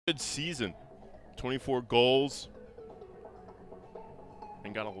Good season, 24 goals,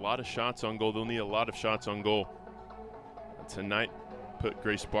 and got a lot of shots on goal. They'll need a lot of shots on goal. And tonight, put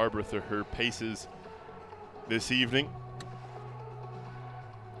Grace Barber through her paces this evening.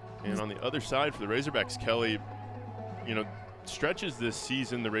 And on the other side for the Razorbacks, Kelly, you know, stretches this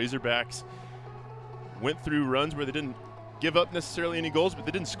season, the Razorbacks went through runs where they didn't give up necessarily any goals, but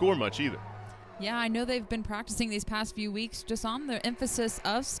they didn't score much either. Yeah, I know they've been practicing these past few weeks just on the emphasis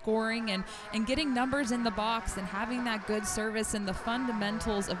of scoring and getting numbers in the box and having that good service and the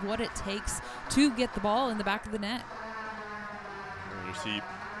fundamentals of what it takes to get the ball in the back of the net. And you see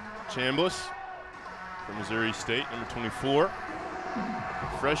Chambliss from Missouri State, number 24.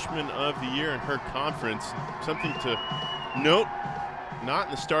 Freshman of the year in her conference. Something to note, not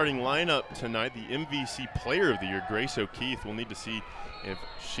in the starting lineup tonight, the MVC Player of the Year, Grace O'Keefe. We'll need to see if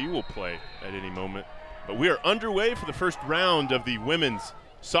she will play at any moment. But we are underway for the first round of the Women's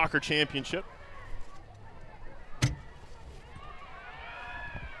Soccer Championship.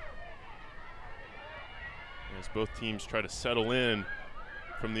 As both teams try to settle in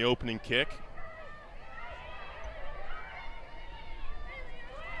from the opening kick.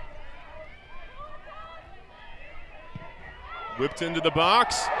 Whipped into the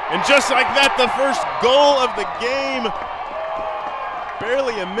box, and just like that, the first goal of the game.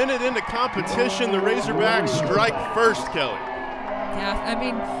 Barely a minute into competition, the Razorbacks strike first, Kelly. Yeah, I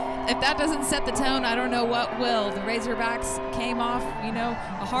mean, if that doesn't set the tone, I don't know what will. The Razorbacks came off, you know,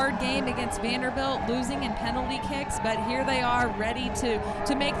 a hard game against Vanderbilt, losing in penalty kicks, but here they are ready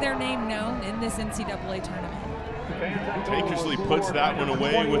to make their name known in this NCAA tournament. Tankersley puts that one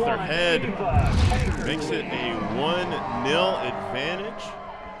away with her head, makes it a 1-0 advantage.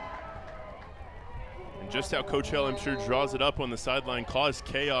 And just how Coach Hale, I'm sure, draws it up on the sideline, caused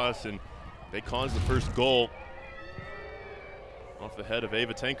chaos, and they caused the first goal off the head of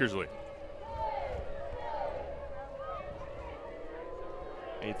Ava Tankersley.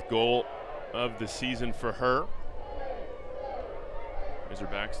 8th goal of the season for her.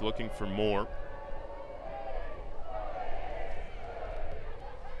 Razorbacks looking for more.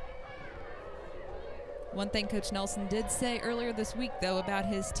 One thing Coach Nelson did say earlier this week, though, about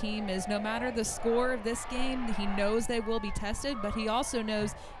his team is no matter the score of this game, he knows they will be tested, but he also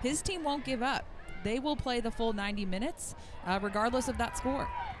knows his team won't give up. They will play the full 90 minutes, regardless of that score.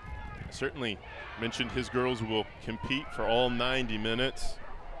 Certainly mentioned his girls will compete for all 90 minutes.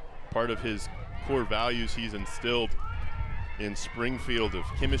 Part of his core values he's instilled in Springfield of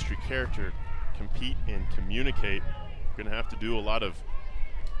chemistry, character, compete, and communicate. We're going to have to do a lot of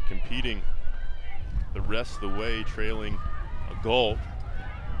competing the rest of the way, trailing a goal.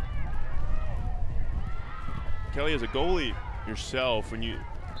 Kelly, as a goalie yourself, when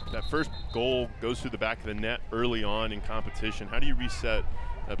that first goal goes through the back of the net early on in competition, how do you reset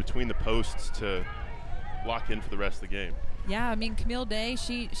between the posts to lock in for the rest of the game? Yeah, I mean, Camille Day,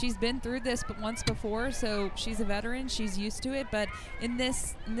 she's been through this once before, so she's a veteran. She's used to it. But in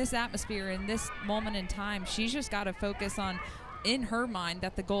this atmosphere, in this moment in time, she's just got to focus on, in her mind,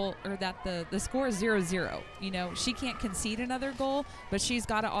 that the goal, or that the score is 0-0. You know, she can't concede another goal, but she's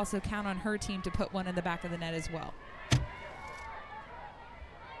got to also count on her team to put one in the back of the net as well.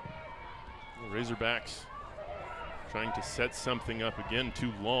 The Razorbacks trying to set something up again,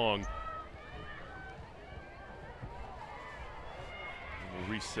 too long. And we'll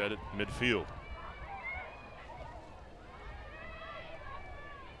reset it midfield.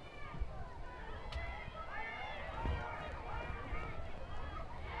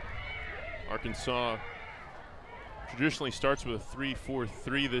 Arkansas traditionally starts with a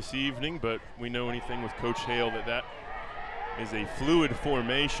 3-4-3 this evening, but we know anything with Coach Hale that is a fluid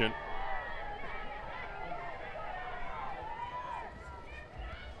formation.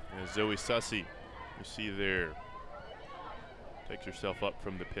 And Zoe Sussy, you see there, takes herself up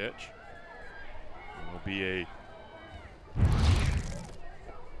from the pitch. And it'll be a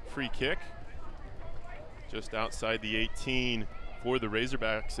free kick just outside the 18 for the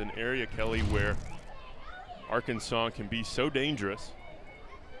Razorbacks, an area, Kelly, where Arkansas can be so dangerous.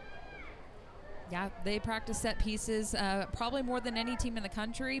 Yeah, they practice set pieces probably more than any team in the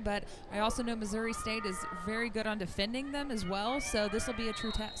country, but I also know Missouri State is very good on defending them as well, so this will be a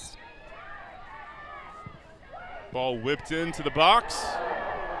true test. Ball whipped into the box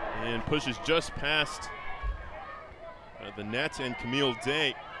and pushes just past the net, and Camille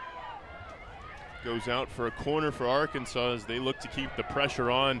Day goes out for a corner for Arkansas as they look to keep the pressure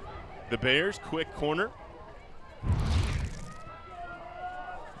on the Bears. Quick corner.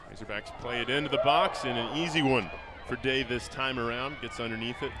 Razorbacks play it into the box, and an easy one for Day this time around. Gets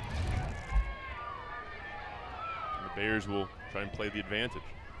underneath it. And the Bears will try and play the advantage.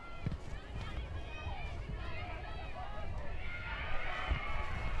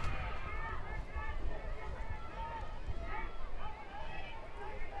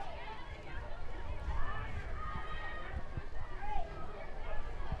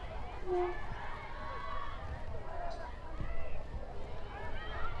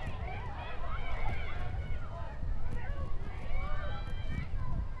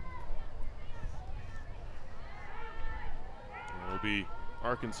 It'll be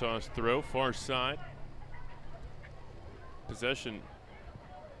Arkansas's throw, far side. Possession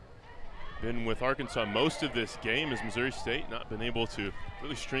been with Arkansas most of this game as Missouri State not been able to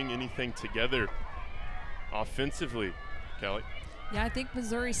really string anything together offensively, Kelly. Yeah, I think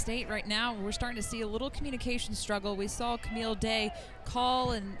Missouri State right now, we're starting to see a little communication struggle. We saw Camille Day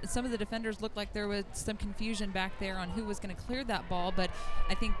call, and some of the defenders looked like there was some confusion back there on who was going to clear that ball. But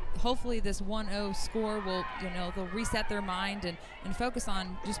I think hopefully this 1-0 score will, they'll reset their mind and focus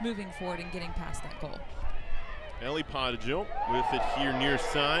on just moving forward and getting past that goal. Ellie Pottigil with it here near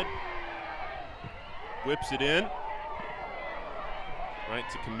side. Whips it in. Right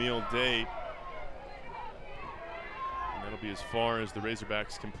to Camille Day. That'll be as far as the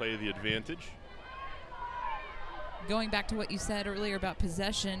Razorbacks can play the advantage. Going back to what you said earlier about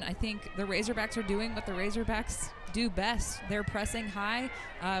possession, I think the Razorbacks are doing what the Razorbacks do best. They're pressing high.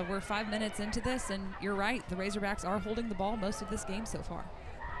 We're 5 minutes into this, and you're right, the Razorbacks are holding the ball most of this game so far.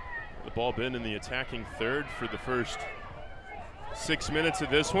 The ball been in the attacking third for the first 6 minutes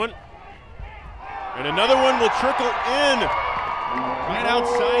of this one. And another one will trickle in right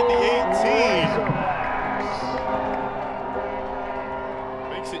outside the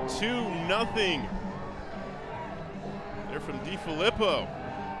 18. Makes it 2-0. They're from DiFilippo.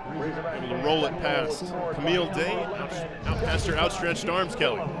 Able to roll it past Camille Day, out past her outstretched arms,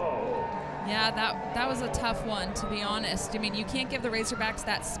 Kelly. Yeah, that was a tough one, to be honest. I mean, you can't give the Razorbacks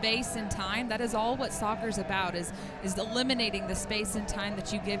that space and time. That is all what soccer's about, is eliminating the space and time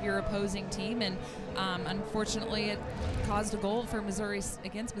that you give your opposing team. And unfortunately, it caused a goal for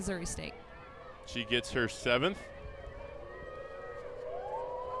against Missouri State. She gets her 7th.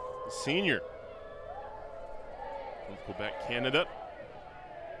 The senior from Quebec, Canada.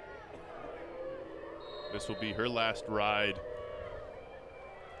 This will be her last ride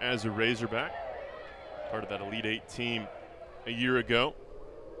as a Razorback, part of that Elite 8 team a year ago.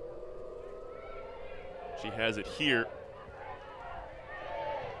 She has it here.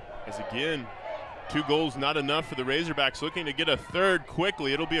 As again, 2 goals not enough for the Razorbacks, looking to get a third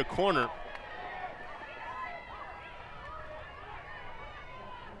quickly. It'll be a corner.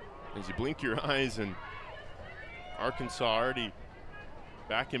 As you blink your eyes, and Arkansas already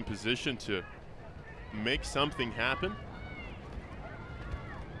back in position to make something happen.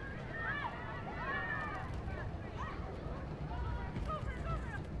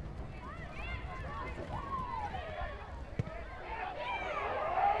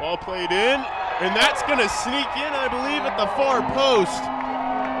 Ball played in, and that's going to sneak in, I believe, at the far post.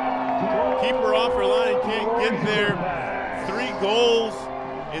 Keeper off her line, can't get there. 3 goals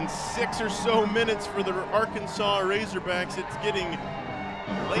in 6 or so minutes for the Arkansas Razorbacks. It's getting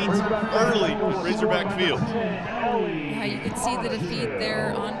late, early at Razorback Field. Yeah, you can see the defeat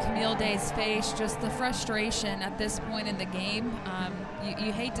there on Camille Day's face, just the frustration at this point in the game.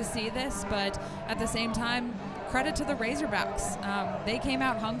 You hate to see this, but at the same time, credit to the Razorbacks. They came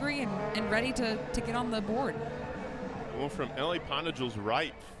out hungry and ready to get on the board. Well, from Ellie Pottigil's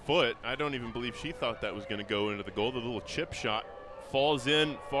right foot, I don't even believe she thought that was going to go into the goal. The little chip shot falls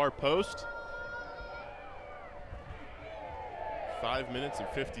in far post. 5 minutes and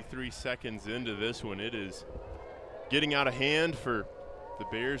 53 seconds into this one. It is getting out of hand for the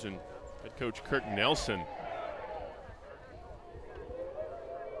Bears and head coach Kirk Nelson.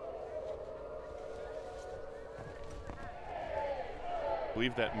 I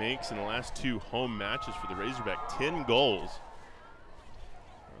believe that makes, in the last 2 home matches for the Razorback, 10 goals.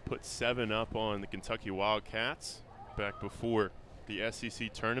 Put 7 up on the Kentucky Wildcats back before the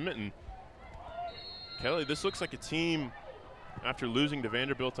SEC tournament. And Kelly, this looks like a team, after losing to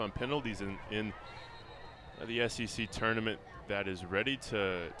Vanderbilt on penalties in the SEC tournament, that is ready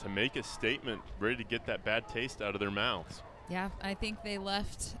to make a statement, ready to get that bad taste out of their mouths. Yeah, I think they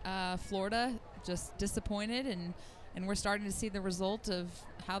left Florida just disappointed, and we're starting to see the result of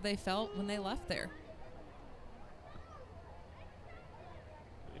how they felt when they left there.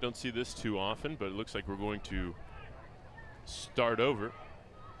 You don't see this too often, but it looks like we're going to start over.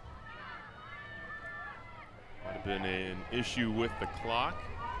 Might have been an issue with the clock.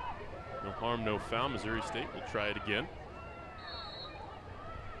 No harm, no foul. Missouri State will try it again.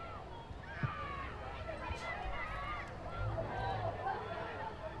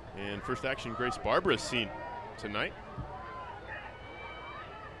 And first action Grace Barbara has seen tonight.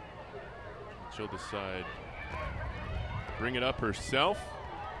 She'll decide bring it up herself.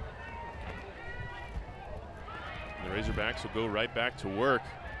 And the Razorbacks will go right back to work.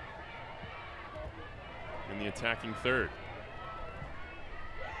 in the attacking third.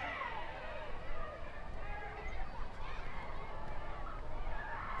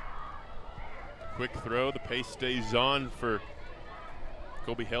 Quick throw, the pace stays on for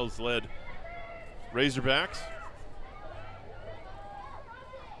Colby Hales-led Razorbacks.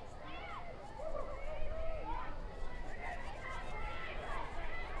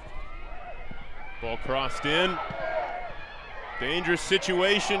 Ball crossed in. Dangerous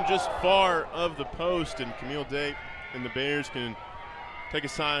situation just far of the post, and Camille Day and the Bears can take a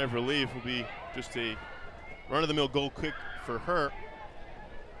sigh of relief. Will be just a run-of-the-mill goal kick for her.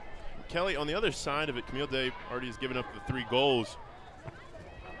 Kelly, on the other side of it, Camille Day already has given up the 3 goals.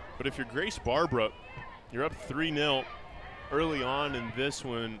 But if you're Grace Barbara, you're up 3-0 early on in this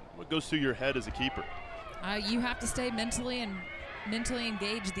one. What goes through your head as a keeper? You have to stay mentally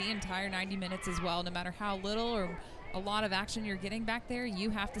engaged the entire 90 minutes as well. No matter how little or a lot of action you're getting back there, you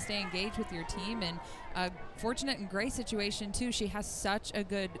have to stay engaged with your team. And fortunate in Grace's situation too, she has such a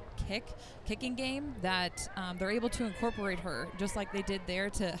good kicking game that they're able to incorporate her just like they did there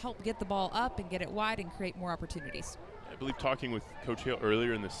to help get the ball up and get it wide and create more opportunities. I believe talking with Coach Hale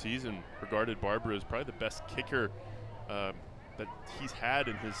earlier in the season regarded Barbara as probably the best kicker that he's had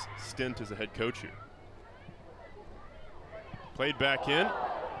in his stint as a head coach here. Played back in.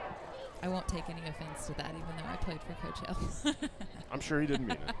 I won't take any offense to that, even though I played for Coach Hill. I'm sure he didn't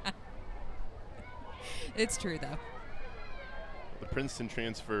mean it. It's true, though. The Princeton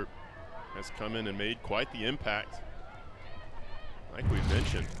transfer has come in and made quite the impact. Like we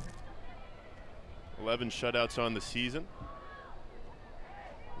mentioned, 11 shutouts on the season.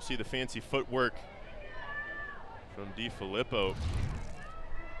 We'll see the fancy footwork from DiFilippo.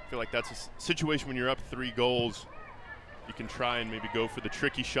 I feel like that's a situation when you're up 3 goals. You can try and maybe go for the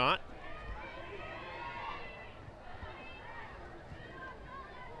tricky shot.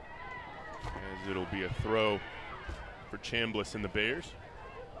 As it'll be a throw for Chambliss and the Bears.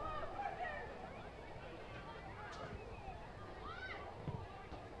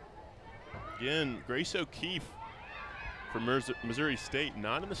 Again, Grace O'Keefe from Missouri State,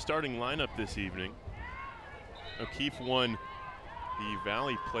 not in the starting lineup this evening. O'Keefe won the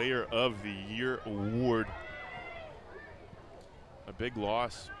Valley Player of the Year award. A big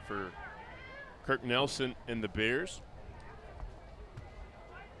loss for Kirk Nelson and the Bears.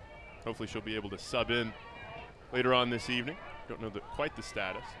 Hopefully she'll be able to sub in later on this evening. Don't know quite the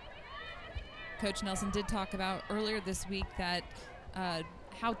status. Coach Nelson did talk about earlier this week that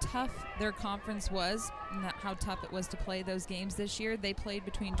how tough their conference was and how tough it was to play those games this year. They played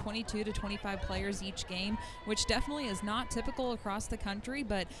between 22 to 25 players each game, which definitely is not typical across the country,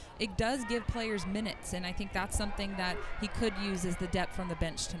 but it does give players minutes, and I think that's something that he could use as the depth from the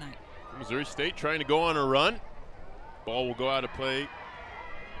bench tonight. Missouri State trying to go on a run. Ball will go out of play.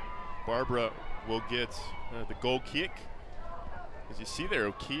 Barbara will get the goal kick. As you see there,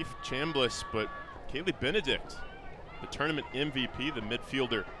 O'Keefe, Chambliss, but Kaylee Benedict, the tournament MVP, the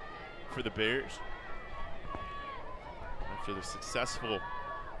midfielder for the Bears. After the successful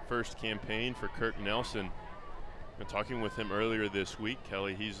first campaign for Kirk Nelson. Talking with him earlier this week,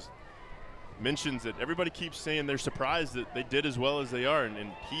 Kelly, he's mentions that everybody keeps saying they're surprised that they did as well as they are,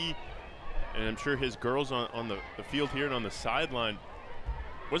 and he, and I'm sure his girls on the field here and on the sideline,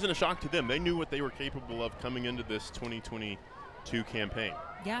 wasn't a shock to them. They knew what they were capable of coming into this 2022 campaign.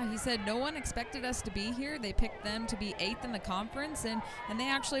 Yeah, he said no one expected us to be here. They picked them to be 8th in the conference, and they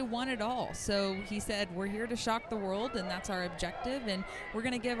actually won it all. So he said, we're here to shock the world, and that's our objective, and we're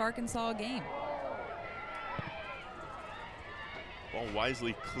going to give Arkansas a game. Ball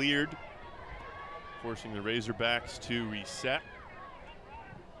wisely cleared, forcing the Razorbacks to reset.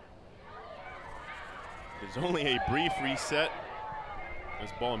 There's only a brief reset. This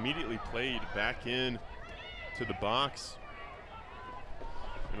ball immediately played back in to the box.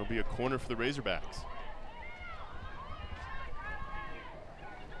 It'll be a corner for the Razorbacks.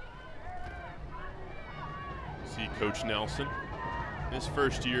 See Coach Nelson, his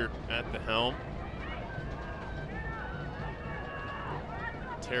first year at the helm.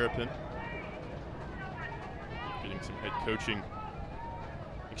 Terrapin getting some head coaching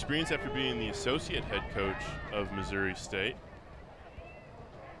experience after being the associate head coach of Missouri State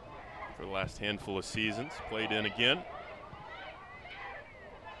for the last handful of seasons. Played in again.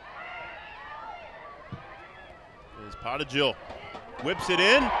 As Pottigill whips it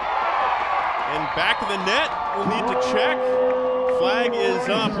in, and back of the net. We'll need to check. Flag is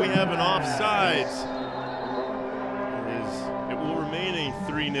up. We have an offsides. It will remain a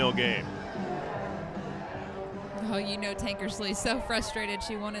 3-0 game. Oh, you know Tankersley's so frustrated.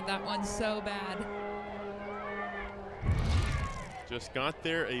 She wanted that one so bad. Just got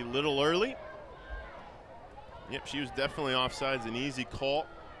there a little early. Yep, she was definitely offsides, an easy call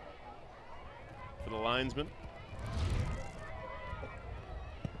for the linesman.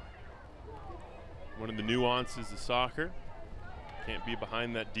 One of the nuances of soccer. Can't be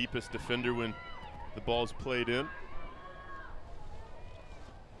behind that deepest defender when the ball's played in.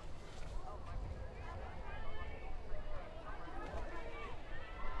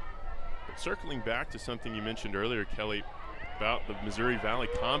 But circling back to something you mentioned earlier, Kelly, about the Missouri Valley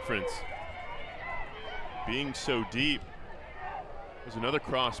Conference being so deep. There's another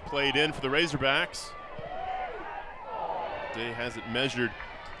cross played in for the Razorbacks. Day has it measured.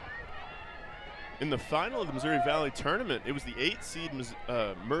 In the final of the Missouri Valley tournament, it was the 8th seed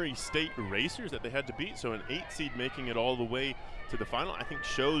Murray State Racers that they had to beat. So an 8th seed making it all the way to the final, I think,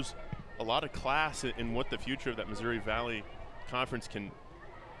 shows a lot of class in what the future of that Missouri Valley Conference can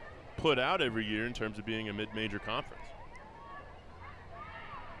put out every year in terms of being a mid-major conference.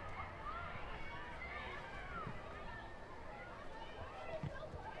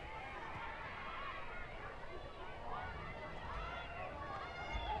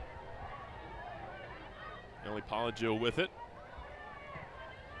 Ellie Pollagill with it.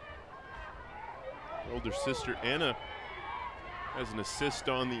 Her older sister Anna has an assist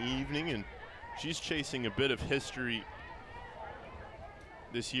on the evening, and she's chasing a bit of history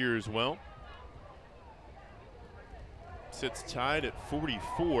this year as well. Sits tied at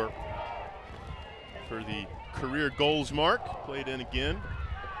 44 for the career goals mark. Played in again,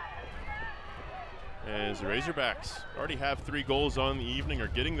 as the Razorbacks already have 3 goals on the evening, are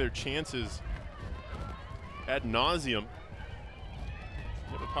getting their chances ad nauseum.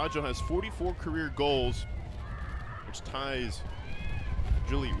 Pollagill has 44 career goals, which ties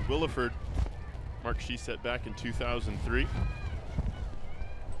Julie Williford, mark she set back in 2003.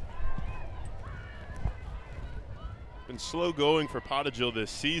 Been slow going for Pollagill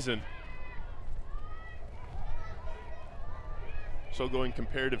this season. Slow going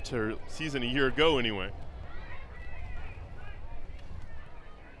comparative to her season a year ago anyway.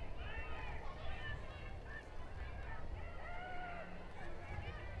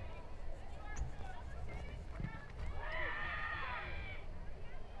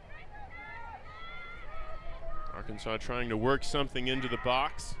 Arkansas trying to work something into the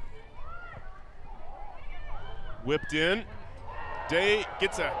box. Whipped in. Day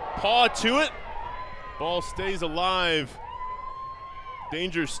gets a paw to it. Ball stays alive.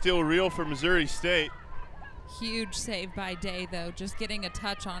 Danger still real for Missouri State. Huge save by Day, though. Just getting a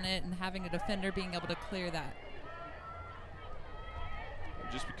touch on it and having a defender being able to clear that.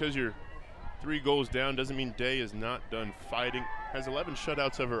 Just because you're 3 goals down doesn't mean Day is not done fighting. Has 11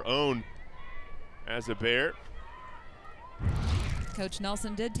 shutouts of her own as a Bear. Coach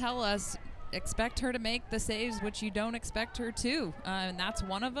Nelson did tell us, expect her to make the saves which you don't expect her to, and that's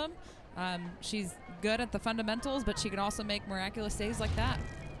one of them. She's good at the fundamentals, but she can also make miraculous saves like that.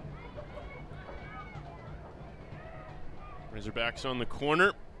 Razorbacks on the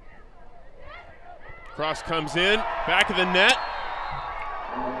corner. Cross comes in, back of the net.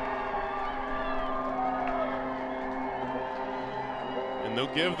 And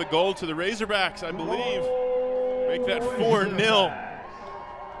they'll give the goal to the Razorbacks, I believe. Make that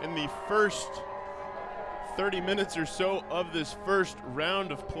 4-0 in the first 30 minutes or so of this first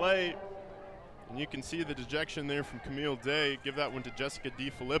round of play. And you can see the dejection there from Camille Day. Give that one to Jessica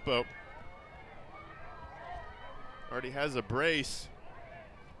DiFilippo. Already has a brace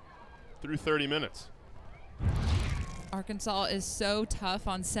through 30 minutes. Arkansas is so tough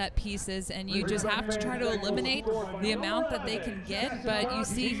on set pieces, and you just have to try to eliminate the amount that they can get. But you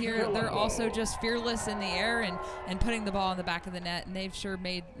see here, they're also just fearless in the air and putting the ball in the back of the net, and they've sure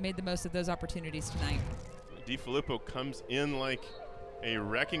made the most of those opportunities tonight. DiFilippo comes in like a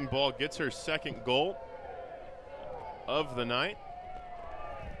wrecking ball, gets her 2nd goal of the night.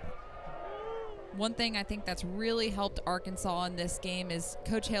 One thing I think that's really helped Arkansas in this game is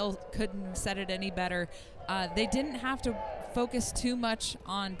Coach Hale couldn't have said it any better. They didn't have to focus too much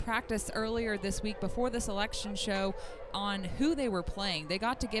on practice earlier this week before the selection show on who they were playing. They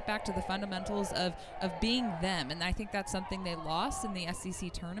got to get back to the fundamentals of being them, and I think that's something they lost in the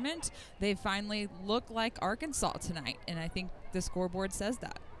SEC tournament. They finally look like Arkansas tonight, and I think the scoreboard says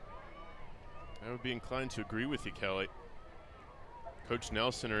that. I would be inclined to agree with you, Kelly. Coach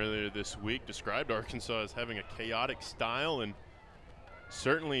Nelson earlier this week described Arkansas as having a chaotic style, and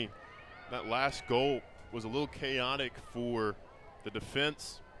certainly that last goal was a little chaotic for the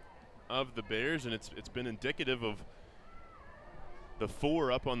defense of the Bears, and it's been indicative of the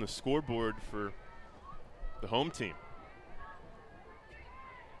 4 up on the scoreboard for the home team.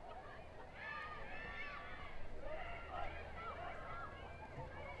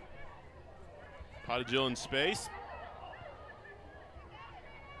 Pottegill in space.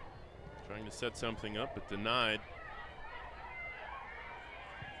 Trying to set something up, but denied.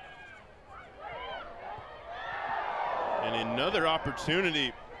 And another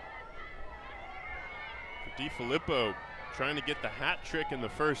opportunity for DiFilippo, trying to get the hat trick in the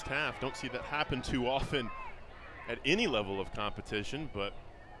first half. Don't see that happen too often at any level of competition, but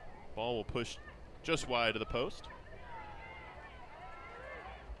ball will push just wide of the post.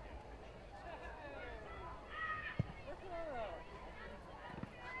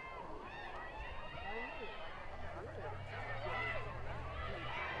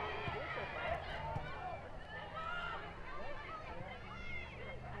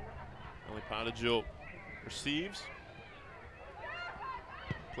 Pottegill receives,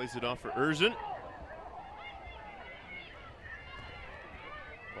 plays it off for Erzin.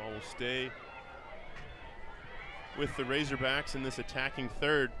 Ball will stay with the Razorbacks in this attacking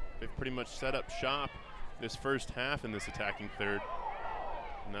third. They've pretty much set up shop this first half in this attacking third.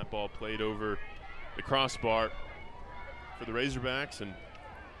 And that ball played over the crossbar for the Razorbacks, and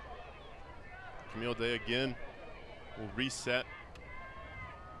Camille Day again will reset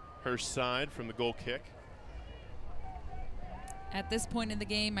her side from the goal kick. At this point in the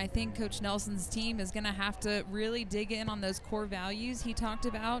game, I think Coach Nelson's team is going to have to really dig in on those core values he talked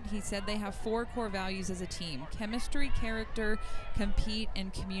about. He said they have 4 core values as a team: chemistry, character, compete,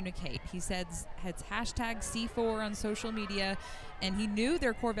 and communicate. He said it's hashtag C4 on social media, and he knew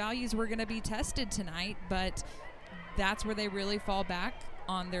their core values were going to be tested tonight, but that's where they really fall back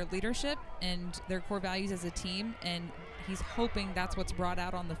on their leadership and their core values as a team, and he's hoping that's what's brought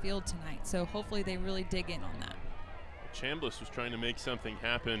out on the field tonight. So hopefully they really dig in on that. Chambliss was trying to make something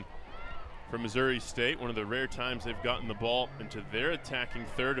happen for Missouri State. One of the rare times they've gotten the ball into their attacking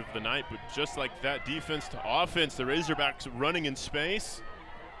third of the night, but just like that, defense to offense, the Razorbacks running in space.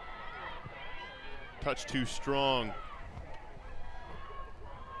 Touch too strong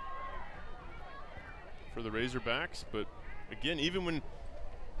for the Razorbacks, but again, even when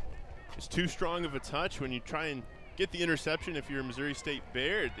it's too strong of a touch, when you try and get the interception, if you're a Missouri State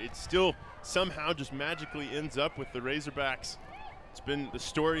Bear, it still somehow just magically ends up with the Razorbacks. It's been the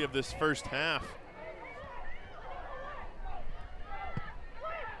story of this first half.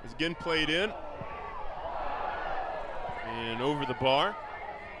 It's again played in and over the bar.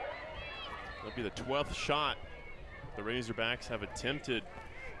 That'll be the 12th shot the Razorbacks have attempted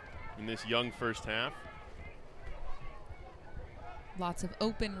in this young first half. Lots of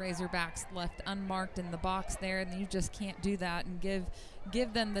open Razorbacks left unmarked in the box there, and you just can't do that and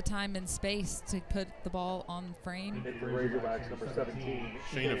give them the time and space to put the ball on frame. Razorbacks number 17,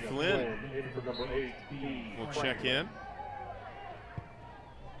 Shayna Flynn number 8, will check in.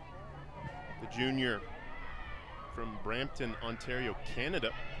 The junior from Brampton, Ontario,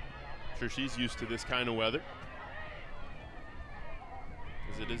 Canada. I'm sure she's used to this kind of weather,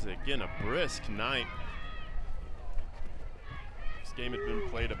 as it is again a brisk night. This game had been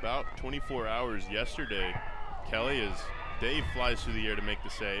played about 24 hours yesterday, Kelly, as Dave flies through the air to make the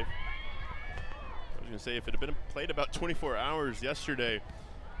save. I was going to say, if it had been played about 24 hours yesterday, it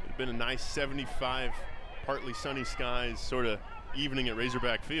would have been a nice 75, partly sunny skies sort of evening at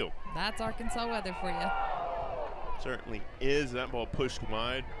Razorback Field. That's Arkansas weather for you. Certainly is. That ball pushed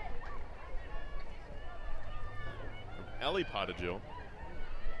wide from Ellie Pottegill.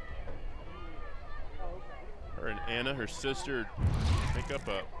 Her and Anna, her sister, make up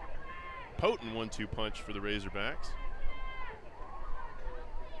a potent 1-2 punch for the Razorbacks.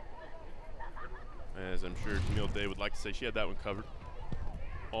 As I'm sure Camille Day would like to say, she had that one covered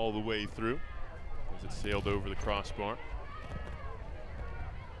all the way through as it sailed over the crossbar.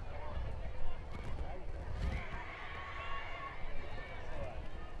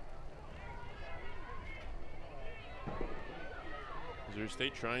 Missouri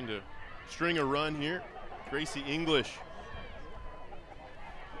State trying to string a run here. Gracie English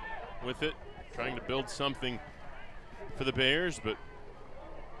with it, trying to build something for the Bears, but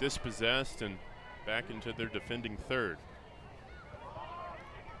dispossessed and back into their defending third.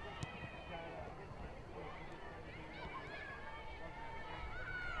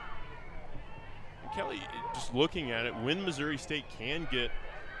 And Kelly, just looking at it, when Missouri State can get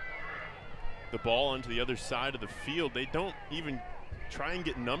the ball onto the other side of the field, they don't even try and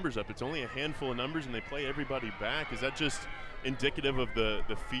get numbers up. It's only a handful of numbers and they play everybody back. Is that just indicative of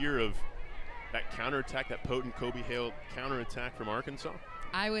the fear of that counterattack, that potent Kobe Hale counterattack from Arkansas?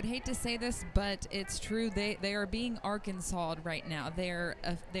 I would hate to say this, but it's true. They are being Arkansas'd right now.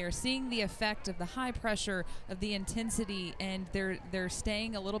 They're seeing the effect of the high pressure, of the intensity, and they're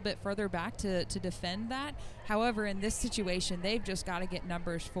staying a little bit further back to defend that. However, in this situation, they've just got to get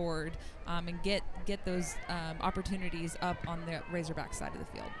numbers forward and get those opportunities up on the Razorback side of the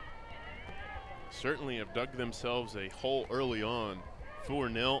field. Certainly have dug themselves a hole early on.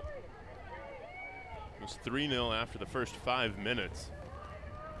 4-0. It was 3-0 after the first 5 minutes.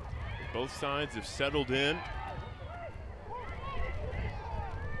 Both sides have settled in.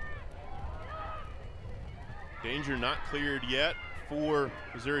 Danger not cleared yet for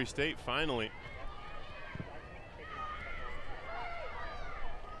Missouri State finally.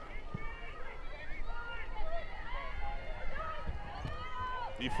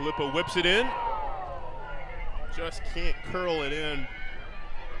 DiFilippo whips it in. Just can't curl it in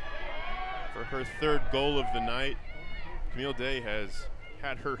for her 3rd goal of the night. Camille Day has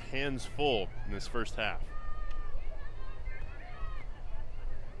had her hands full in this first half.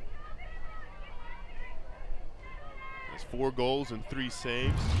 Has 4 goals and 3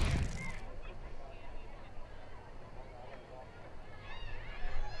 saves.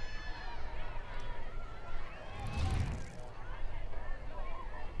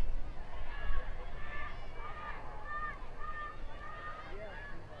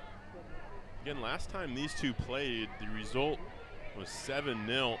 Again, last time these two played, the result was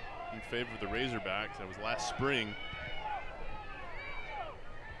 7-0 in favor of the Razorbacks. That was last spring.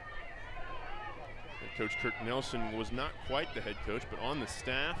 Head coach Kirk Nelson was not quite the head coach, but on the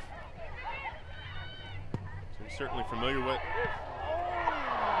staff. So he's certainly familiar with what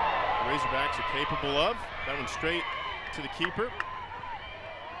the Razorbacks are capable of. That one straight to the keeper.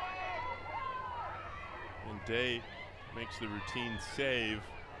 And Day makes the routine save.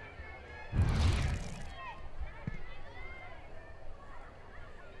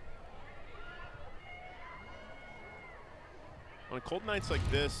 On cold nights like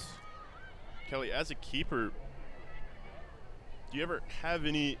this, Kelly, as a keeper, do you ever have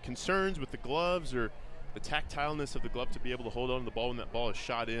any concerns with the gloves or the tactileness of the glove to be able to hold on to the ball when that ball is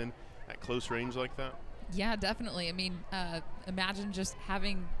shot in at close range like that? Yeah, definitely. I mean, imagine just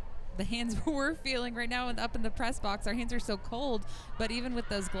having the hands we're feeling right now up in the press box. Our hands are so cold, but even with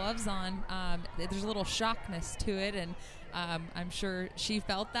those gloves on, there's a little shockness to it, and I'm sure she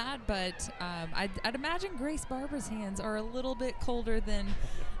felt that, but I'd imagine Grace Barber's hands are a little bit colder than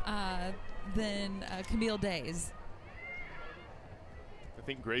Camille Day's. I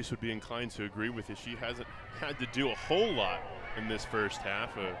think Grace would be inclined to agree with you. She hasn't had to do a whole lot in this first half.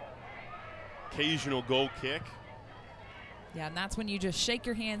 Occasional goal kick. Yeah, and that's when you just shake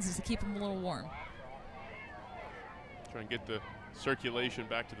your hands just to keep them a little warm. Try and get the circulation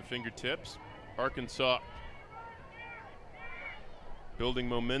back to the fingertips. Arkansas building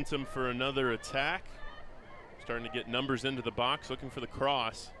momentum for another attack. Starting to get numbers into the box, looking for the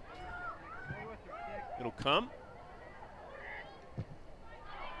cross. It'll come.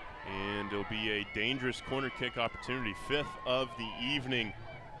 And it'll be a dangerous corner kick opportunity. 5th of the evening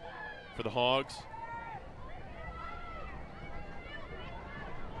for the Hogs.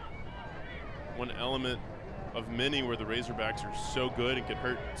 One element of many where the Razorbacks are so good and can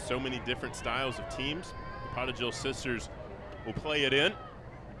hurt so many different styles of teams. The Pottegill sisters will play it in.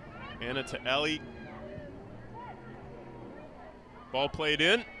 Anna to Ellie. Ball played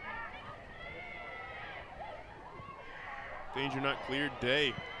in. Danger not cleared.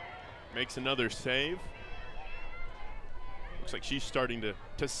 Day makes another save. Looks like she's starting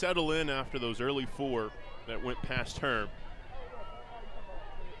to settle in after those early 4 that went past her.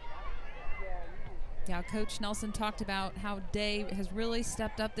 Yeah, Coach Nelson talked about how Day has really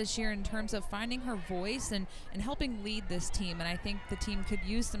stepped up this year in terms of finding her voice and helping lead this team. And I think the team could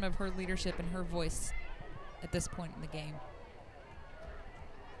use some of her leadership and her voice at this point in the game.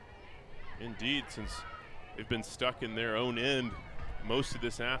 Indeed, since they've been stuck in their own end most of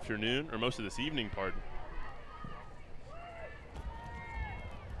this afternoon, or most of this evening, pardon.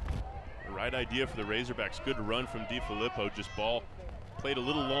 The right idea for the Razorbacks. Good run from DiFilippo, just ball played a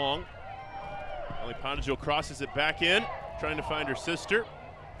little long. Ellie Pottegill crosses it back in, trying to find her sister.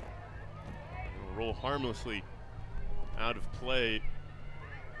 It'll roll harmlessly out of play.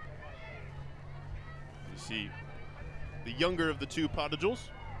 You see the younger of the two Pottegills,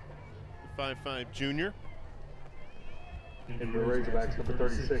 the 5'5" junior. And the Razorbacks, number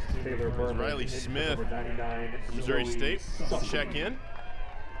 36, Taylor Berman. Riley Smith Number 99, from Missouri Zoe State will Sutton. check in.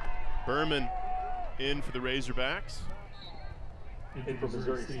 Berman in for the Razorbacks. In for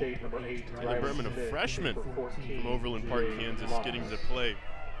Missouri State, number 8, Taylor Riley Berman, a Smith. freshman In for 14, from Overland Park, Jay Kansas, Loftus. getting to play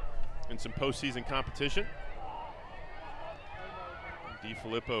in some postseason competition.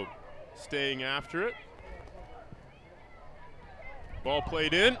 DiFilippo staying after it. Ball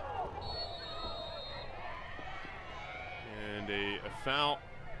played in. And a foul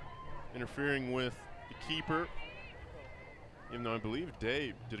interfering with the keeper. Even though I believe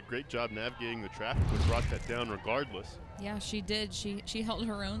Day did a great job navigating the traffic, but brought that down regardless. Yeah, she did. She held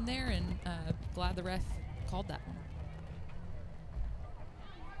her own there, and glad the ref called that one.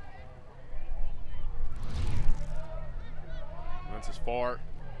 That's as far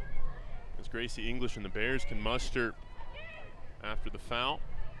as Gracie English and the Bears can muster after the foul.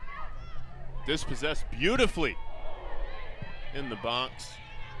 Dispossessed beautifully in the box.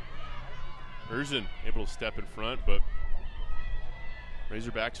 Erzin able to step in front, but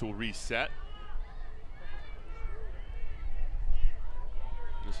Razorbacks will reset.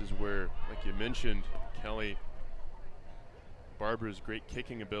 This is where, like you mentioned, Kelly, Barbara's great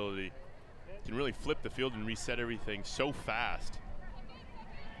kicking ability can really flip the field and reset everything so fast.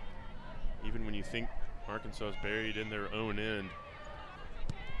 Even when you think Arkansas is buried in their own end,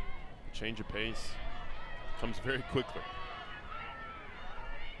 the change of pace comes very quickly.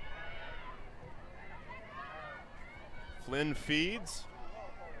 Flynn feeds.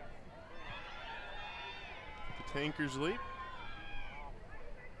 The Tankers leap.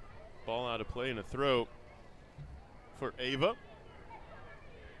 Ball out of play and a throw for Ava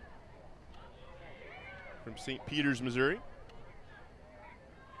from St. Peters, Missouri.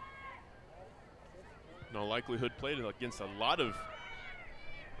 In all likelihood played against a lot of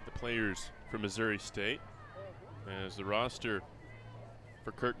the players from Missouri State, as the roster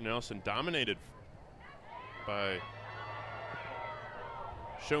for Kirk Nelson dominated by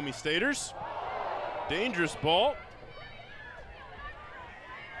Show Me Staters. Dangerous ball.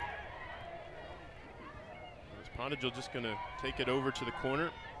 Pontigil just going to take it over to the corner,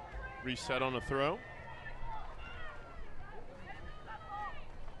 reset on a throw.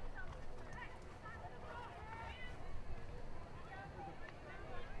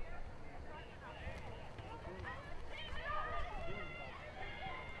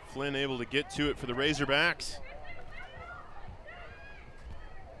 Flynn able to get to it for the Razorbacks.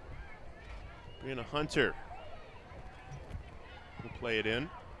 Brianna Hunter will play it in.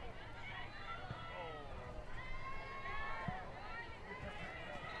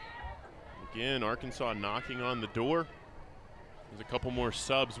 Again, Arkansas knocking on the door. There's a couple more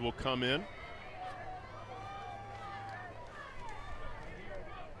subs will come in.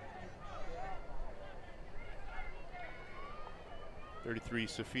 #33,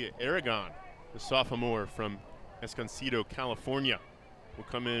 Sophia Aragon, the sophomore from Escondido, California, will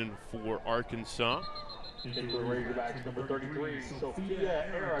come in for Arkansas. In for the Razorbacks, number 33, Sophia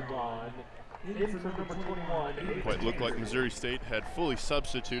Aragon. In for number 21. Didn't quite look like Missouri State had fully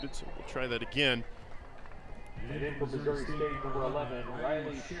substituted, so we'll try that again. And in for Missouri State, number 11,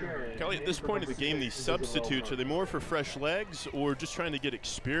 Riley Sharon. Kelly, at this point of the game, these substitutes, are they more for fresh legs or just trying to get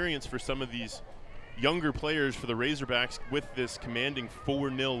experience for some of these younger players for the Razorbacks with this commanding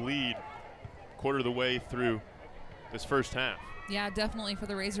 4-0 lead quarter of the way through this first half? Yeah, definitely for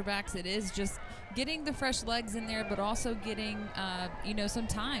the Razorbacks, it is just getting the fresh legs in there, but also getting, some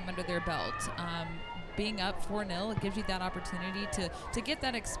time under their belt. Being up 4-0, it gives you that opportunity to get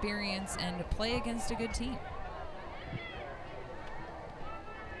that experience and to play against a good team.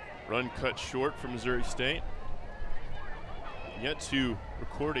 Run cut short from Missouri State. Yet to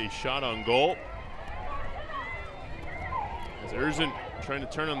record a shot on goal. As Erzin trying to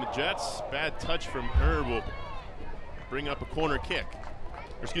turn on the Jets, bad touch from her will bring up a corner kick,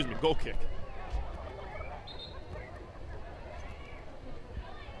 or excuse me, goal kick.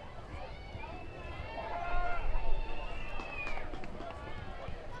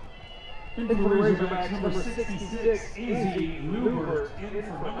 In for Razorbacks, number 66, Izzy Lubert. In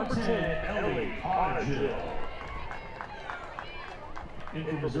for number 10, Ellie Pontigil. In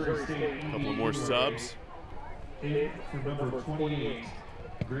for Missouri State, A couple more subs. In for number 28,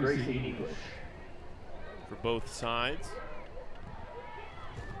 Gracie English. For both sides.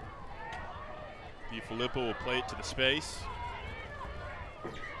 DiFilippo will play it to the space.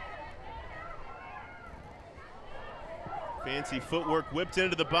 Fancy footwork whipped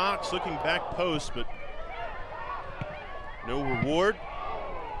into the box, looking back post, but no reward.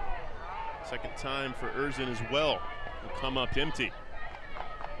 Second time for Erzin as well. Will come up empty.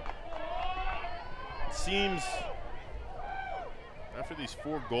 It seems after these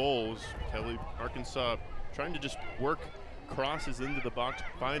 4 goals, Kelly, Arkansas trying to just work crosses into the box,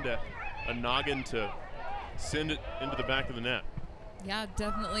 find a noggin to send it into the back of the net. Yeah,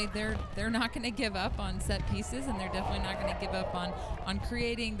 definitely. They're not going to give up on set pieces, and they're definitely not going to give up on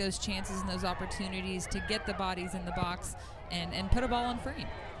creating those chances and those opportunities to get the bodies in the box and put a ball on frame.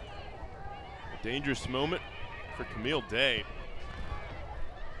 A dangerous moment for Camille Day.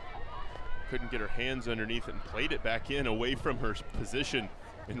 Couldn't get her hands underneath it and played it back in away from her position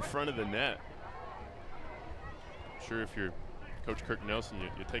in front of the net. I'm sure if you're Coach Kirk Nelson,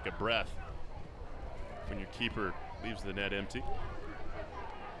 you take a breath when your keeper leaves the net empty.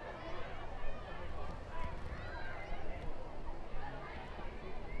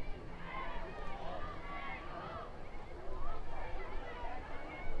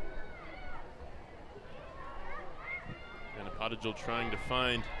 And Potagil trying to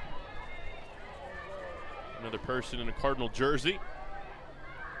find another person in a Cardinal jersey.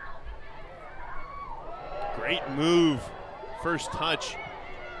 Great move. First touch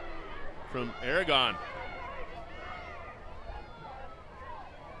from Aragon.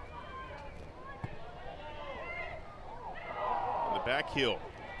 On the back heel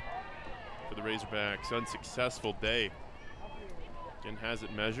for the Razorbacks. Unsuccessful day. Again, has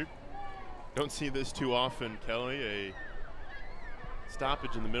it measured. Don't see this too often, Kelly. A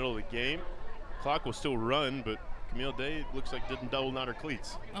stoppage in the middle of the game. Clock will still run, but Camille Day looks like didn't double knot her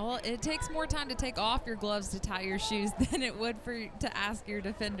cleats. Well, it takes more time to take off your gloves to tie your shoes than it would to ask your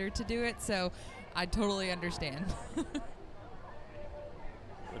defender to do it, so I totally understand.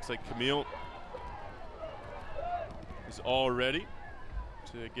 Looks like Camille is all ready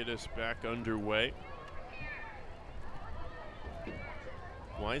to get us back underway.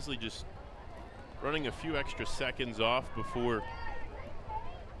 Wisely just running a few extra seconds off before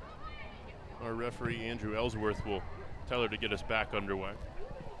our referee, Andrew Ellsworth, will tell her to get us back underway.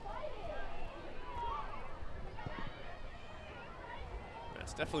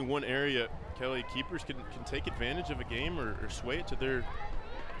 That's definitely one area, Kelly, keepers can take advantage of a game or sway it to their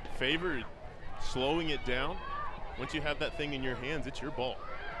favor, slowing it down. Once you have that thing in your hands, it's your ball.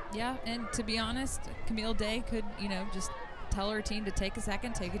 Yeah, and to be honest, Camille Day could, just tell her team to take a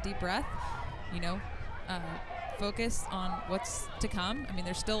second, take a deep breath, focus on what's to come. I mean,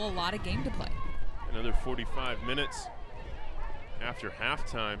 there's still a lot of game to play. Another 45 minutes after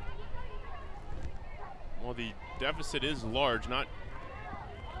halftime. Well, the deficit is large, not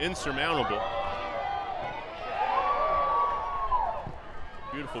insurmountable.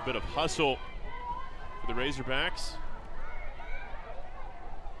 Beautiful bit of hustle for the Razorbacks.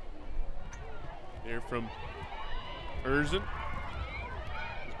 There from Erzin.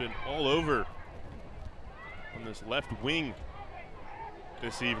 Has been all over on this left wing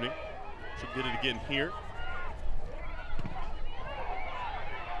this evening. Should get it again here.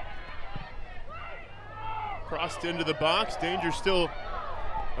 Crossed into the box. Danger still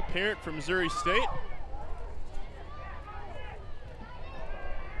apparent from Missouri State.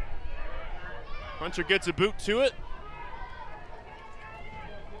 Hunter gets a boot to it.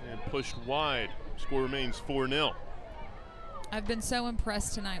 And pushed wide. Score remains 4-0. I've been so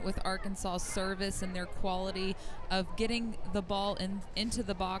impressed tonight with Arkansas's service and their quality of getting the ball into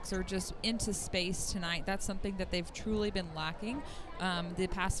the box or just into space tonight. That's something that they've truly been lacking the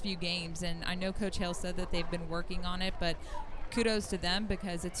past few games. And I know Coach Hale said that they've been working on it, but kudos to them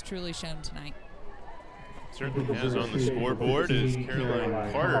because it's truly shown tonight. Certainly has on the scoreboard is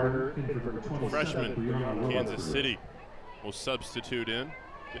Caroline Carter, freshman from Kansas City, will substitute in,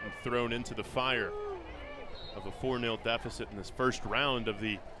 getting thrown into the fire of a 4-0 deficit in this first round of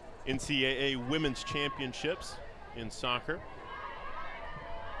the NCAA Women's Championships in soccer.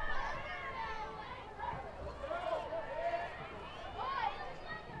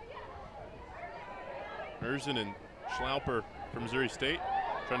 Erzin and Schlauper from Missouri State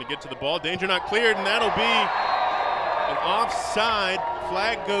trying to get to the ball. Danger not cleared, and that'll be an offside.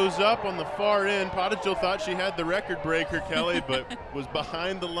 Flag goes up on the far end. Potagil thought she had the record breaker, Kelly, but was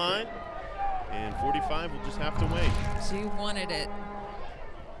behind the line. And 45 will just have to wait. She wanted it.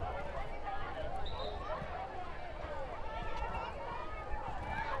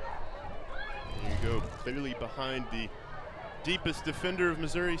 There you go, clearly behind the deepest defender of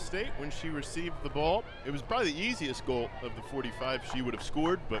Missouri State when she received the ball. It was probably the easiest goal of the 45 she would have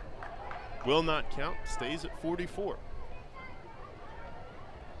scored, but will not count, stays at 44.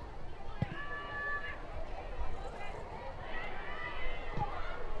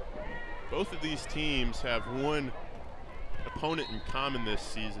 Both of these teams have one opponent in common this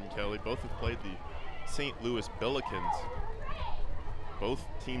season, Kelly. Both have played the St. Louis Billikens. Both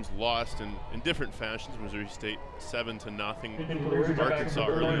teams lost in different fashions. Missouri State 7-0. Arkansas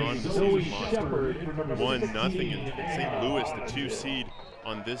early on in the season lost 1-0. And St. Louis, the 2 seed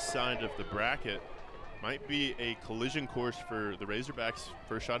on this side of the bracket, Might be a collision course for the Razorbacks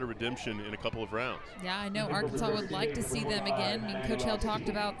for a shot of redemption in a couple of rounds. Yeah, I know Arkansas would like to see them again. I mean, Coach Hale talked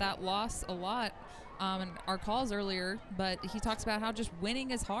about that loss a lot in our calls earlier, but he talks about how just winning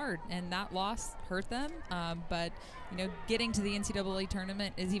is hard, and that loss hurt them. But, you know, getting to the NCAA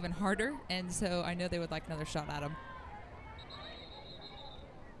tournament is even harder, and so I know they would like another shot at them.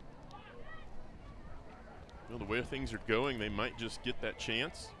 Well, the way things are going, they might just get that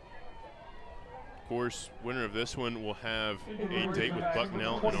chance. Of course, winner of this one will have a date with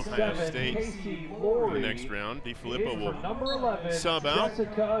Bucknell and Ohio State in the next round. DiFilippo will sub out.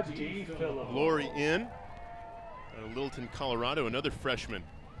 Lori in. Out of Littleton, Colorado, another freshman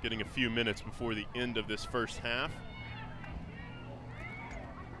getting a few minutes before the end of this first half.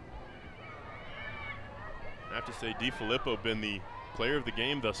 I have to say, DiFilippo been the player of the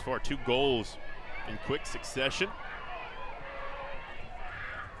game thus far. 2 goals in quick succession.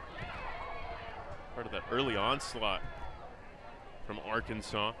 Part of that early onslaught from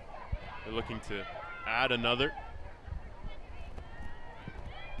Arkansas. They're looking to add another.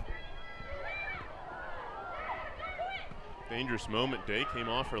 Dangerous moment. Day came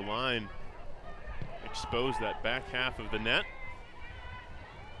off her line, exposed that back half of the net.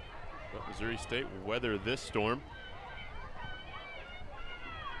 But Missouri State will weather this storm.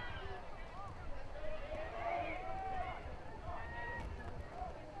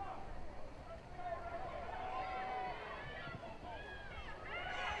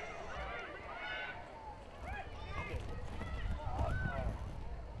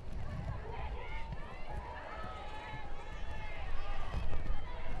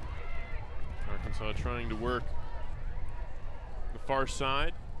 Trying to work the far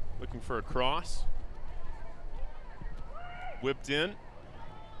side, looking for a cross. Whipped in.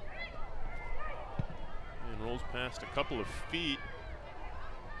 And rolls past a couple of feet.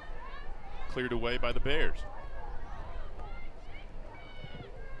 Cleared away by the Bears.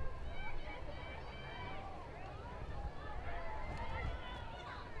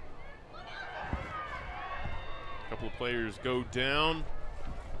 A couple of players go down.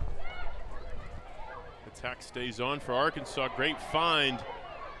 Attack stays on for Arkansas. Great find.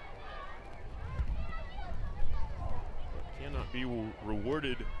 Cannot be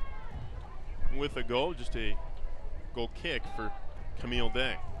rewarded with a goal. Just a goal kick for Camille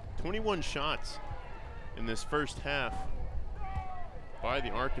Day. 21 shots in this first half by the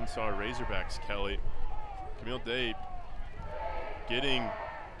Arkansas Razorbacks, Kelly. Camille Day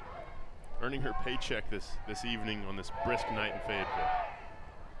earning her paycheck this evening on this brisk night in Fayetteville.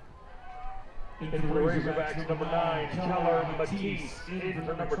 In for the Razorbacks, number 9, Keller Matisse. In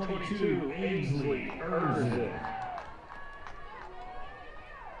for number 22, Ainsley Erzen.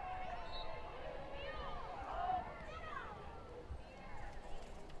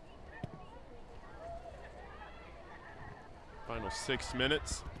 Final 6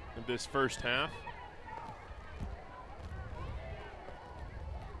 minutes of this first half.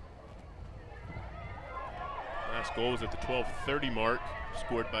 Last goal was at the 12:30 mark,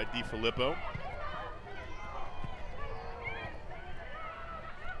 scored by DiFilippo.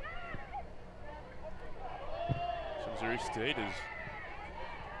 Missouri State is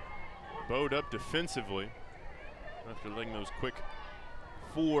bowed up defensively after letting those quick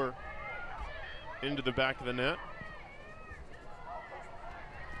 4 into the back of the net.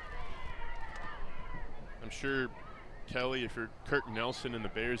 I'm sure, Kelly, if you're Kirk Nelson and the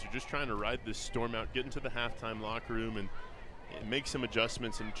Bears, you're just trying to ride this storm out, get into the halftime locker room and make some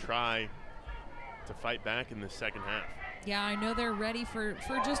adjustments and try to fight back in the second half. Yeah, I know they're ready for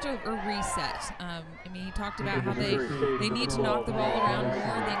just a reset. I mean, he talked about how they need to knock the ball around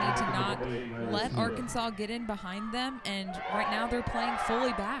more. They need to not let Arkansas get in behind them. And right now they're playing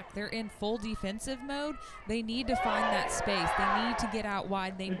fully back. They're in full defensive mode. They need to find that space. They need to get out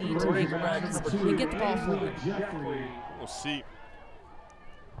wide. They need to make runs and get the ball forward. We'll see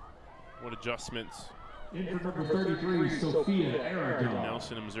what adjustments In for number 33, Sophia Aragon.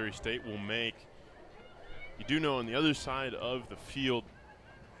 Nelson and Missouri State will make. You do know on the other side of the field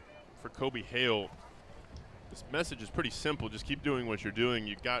for Kobe Hale, this message is pretty simple. Just keep doing what you're doing.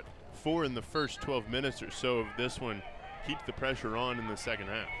 You got 4 in the first 12 minutes or so of this one. Keep the pressure on in the second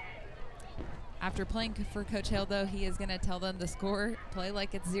half. After playing for Coach Hale, though, he is going to tell them the score, play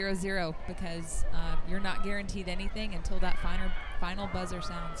like it's 0-0, because you're not guaranteed anything until that final buzzer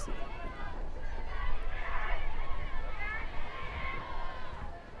sounds.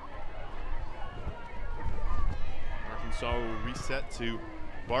 Arkansas will reset to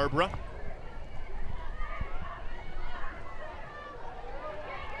Barbara.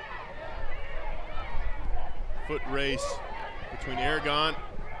 Foot race between Aragon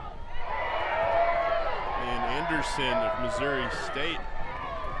Anderson of Missouri State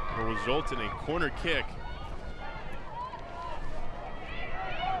will result in a corner kick.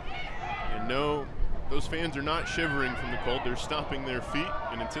 And no, those fans are not shivering from the cold. They're stomping their feet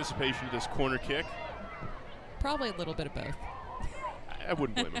in anticipation of this corner kick. Probably a little bit of both. I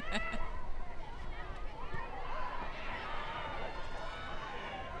wouldn't blame them.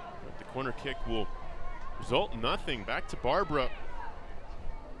 But the corner kick will result in nothing. Back to Barbara.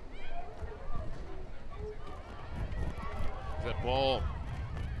 That ball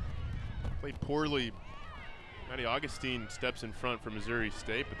played poorly. Maddie Augustine steps in front for Missouri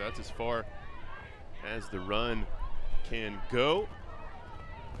State, but that's as far as the run can go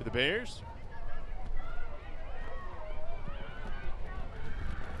for the Bears.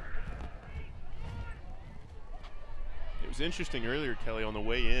 It was interesting earlier, Kelly, on the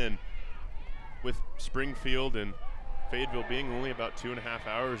way in, with Springfield and Fayetteville being only about 2.5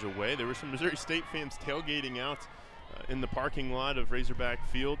 hours away, there were some Missouri State fans tailgating out in the parking lot of Razorback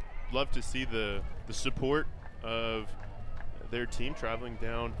Field. Love to see the support of their team traveling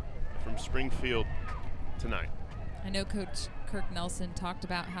down from Springfield tonight. I know Coach Kirk Nelson talked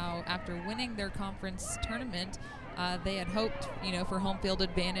about how after winning their conference tournament, they had hoped, for home field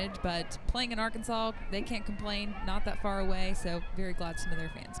advantage, but playing in Arkansas, they can't complain, not that far away, so very glad some of their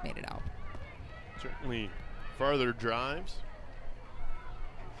fans made it out. Certainly farther drives,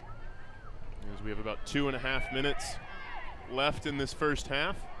 as we have about 2.5 minutes left in this first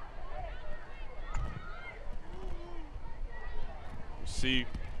half. We'll see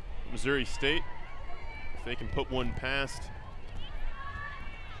Missouri State if they can put one past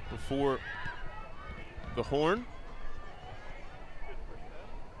before the horn.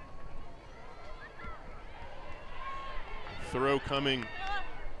 Throw coming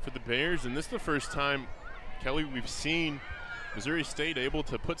for the Bears, and this is the first time, Kelly, we've seen Missouri State able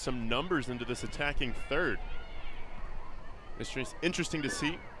to put some numbers into this attacking third. It's just interesting to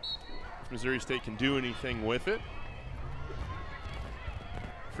see if Missouri State can do anything with it.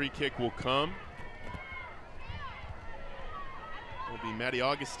 Free kick will come. It'll be Maddie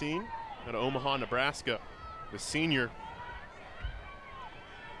Augustine out of Omaha, Nebraska, the senior.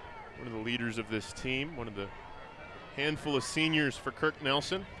 One of the leaders of this team, one of the handful of seniors for Kirk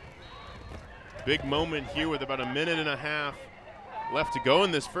Nelson. Big moment here with about 1.5 minutes left to go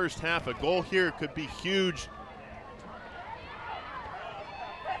in this first half. A goal here could be huge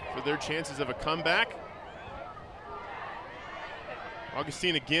for their chances of a comeback.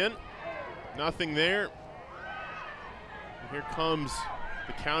 Augustine again, nothing there. And here comes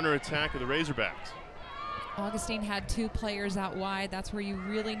the counterattack of the Razorbacks. Augustine had 2 players out wide. That's where you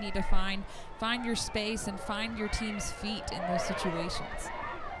really need to find your space and find your team's feet in those situations.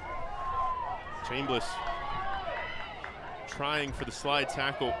 Chambliss trying for the slide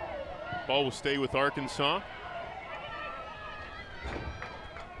tackle. Ball will stay with Arkansas.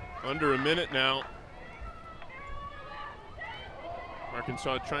 Under a minute now.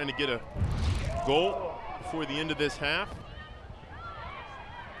 Arkansas trying to get a goal before the end of this half.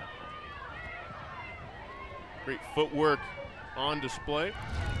 Great footwork on display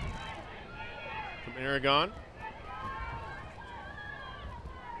from Aragon.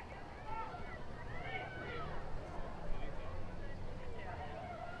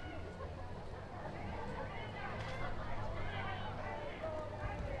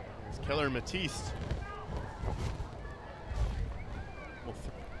 Keller Matiste will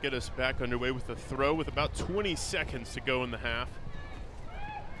get us back underway with the throw with about 20 seconds to go in the half.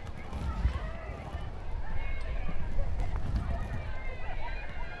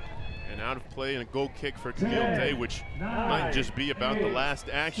 And out of play and a goal kick for Camille Day, which might just be about the last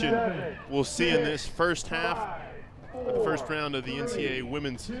action we'll see in this first half of the first round of the NCAA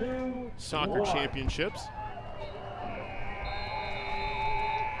Women's Soccer Championships.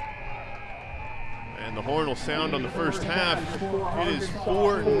 And the horn will sound on the first half. It is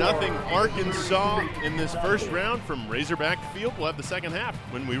 4-0 Arkansas in this first round from Razorback Field. We'll have the second half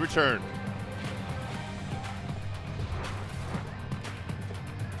when we return.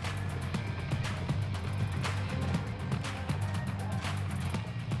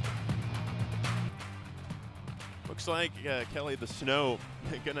 Looks like, Kelly, the snow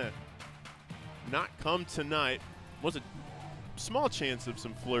gonna not come tonight. Was a small chance of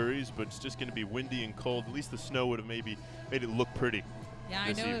some flurries, but it's just going to be windy and cold. At least the snow would have maybe made it look pretty. Yeah,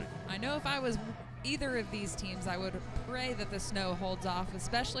 I know if I was either of these teams, I would pray that the snow holds off,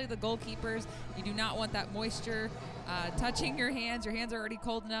 especially the goalkeepers. You do not want that moisture touching your hands. Your hands are already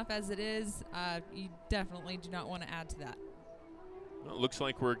cold enough as it is. You definitely do not want to add to that. Well, it looks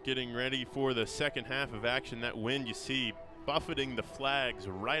like we're getting ready for the second half of action. That wind you see buffeting the flags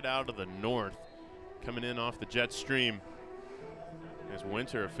right out of the north. coming in off the jet stream as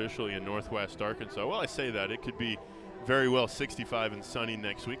winter officially in northwest Arkansas. Well, I say that. It could be very well 65 and sunny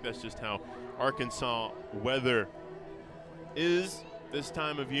next week. That's just how Arkansas weather is this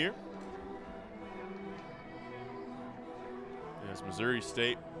time of year. As Missouri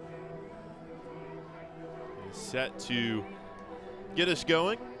State is set to get us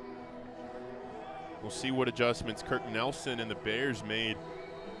going. We'll see what adjustments Kirk Nelson and the Bears made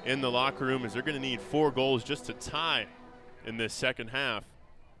in the locker room, as they're going to need 4 goals just to tie in this second half.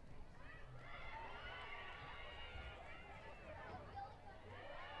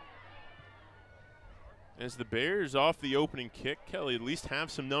 As the Bears off the opening kick, Kelly, at least have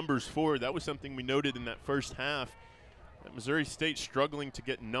some numbers forward. That was something we noted in that first half. That Missouri State struggling to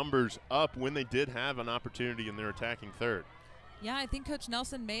get numbers up when they did have an opportunity in their attacking third. Yeah, I think Coach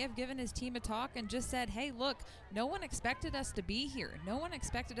Nelson may have given his team a talk and just said, hey, look, no one expected us to be here. No one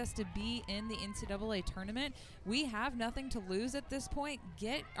expected us to be in the NCAA tournament. We have nothing to lose at this point.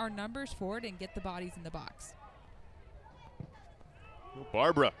 Get our numbers forward and get the bodies in the box. Well,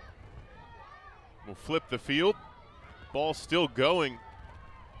 Barbara will flip the field. Ball still going.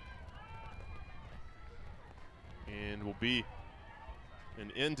 And will be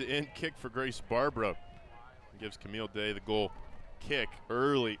an end-to-end kick for Grace Barbara. Gives Camille Day the goal kick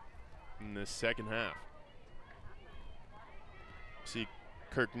early in the second half. See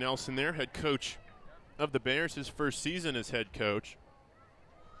Kirk Nelson there, head coach of the Bears, his first season as head coach.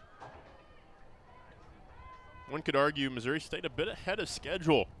 One could argue Missouri State a bit ahead of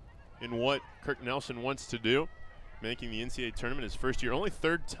schedule in what Kirk Nelson wants to do, making the NCAA tournament his first year. Only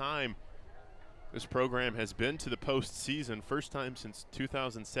third time this program has been to the postseason, first time since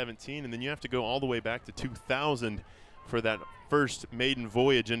 2017, and then you have to go all the way back to 2000 for that first maiden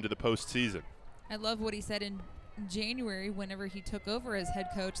voyage into the postseason. I love what he said in January whenever he took over as head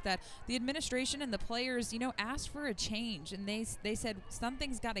coach, that the administration and the players, you know, asked for a change, and they said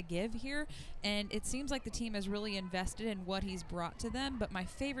something's got to give here, and it seems like the team has really invested in what he's brought to them. But my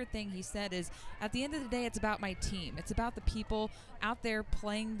favorite thing he said is, at the end of the day, it's about my team. It's about the people out there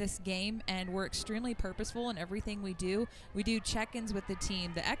playing this game, and we're extremely purposeful in everything we do. We do check-ins with the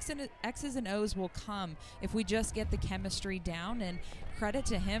team. The X's and O's will come if we just get the chemistry down, and credit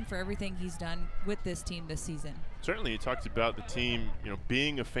to him for everything he's done with this team this season. Certainly, he talked about the team, you know,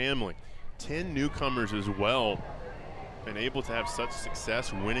 being a family. 10 newcomers as well, and able to have such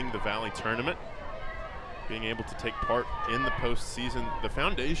success winning the Valley Tournament, being able to take part in the postseason. The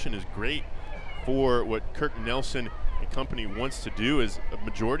foundation is great for what Kirk Nelson and company wants to do, is a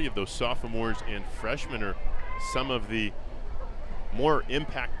majority of those sophomores and freshmen are some of the more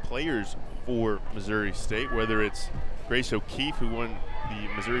impact players for Missouri State, whether it's Grace O'Keefe, who won the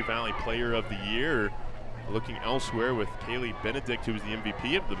Missouri Valley Player of the Year, or looking elsewhere with Kaylee Benedict, who was the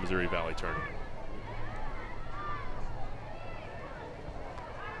MVP of the Missouri Valley Tournament.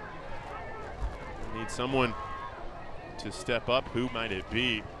 Need someone to step up. Who might it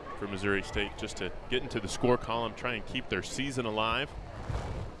be for Missouri State, just to get into the score column, try and keep their season alive?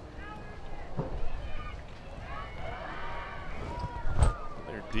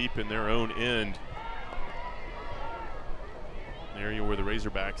 They're deep in their own end. An area where the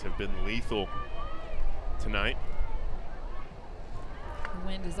Razorbacks have been lethal tonight. The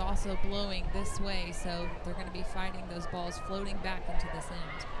wind is also blowing this way, so they're going to be fighting those balls floating back into this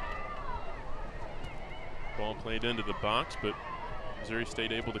end. Ball played into the box, but Missouri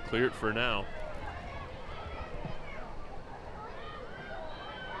State able to clear it for now.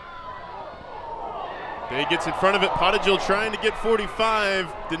 Day gets in front of it. Pottigill trying to get 45,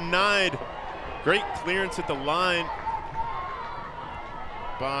 denied. Great clearance at the line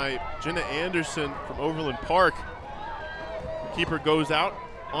by Jenna Anderson from Overland Park. The keeper goes out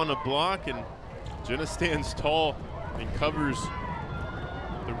on a block, and Jenna stands tall and covers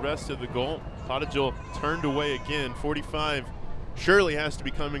the rest of the goal. Pottigill turned away again. 45 surely has to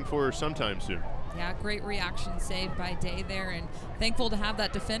be coming for her sometime soon. Yeah, great reaction save by Day there, and thankful to have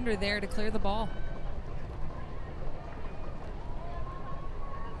that defender there to clear the ball.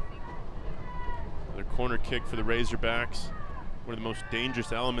 Their corner kick for the Razorbacks, one of the most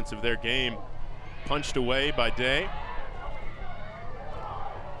dangerous elements of their game, punched away by Day.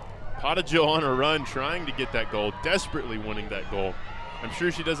 Pottigill on a run, trying to get that goal, desperately wanting that goal. I'm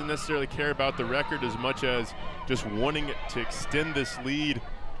sure she doesn't necessarily care about the record as much as just wanting to extend this lead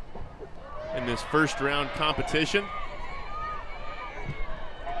in this first round competition.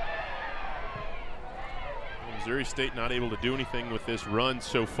 Missouri State not able to do anything with this run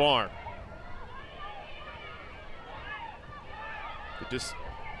so far. The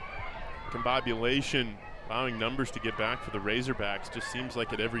discombobulation allowing numbers to get back for the Razorbacks. Just seems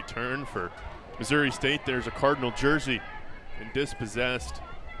like at every turn for Missouri State, there's a Cardinal jersey and dispossessed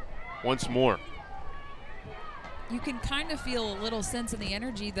once more. You can kind of feel a little sense of the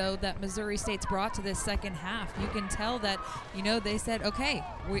energy, though, that Missouri State's brought to this second half. You can tell that, you know, they said, okay,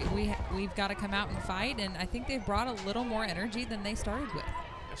 we've got to come out and fight, and I think they've brought a little more energy than they started with.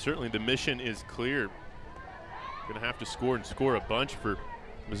 Yeah, certainly the mission is clear. Going to have to score and score a bunch for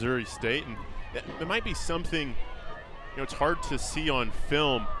Missouri State, and there might be something, you know, it's hard to see on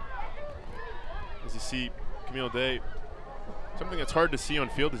film as you see Camille Day. Something that's hard to see on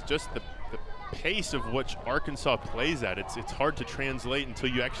field is just the pace of which Arkansas plays at. It's hard to translate until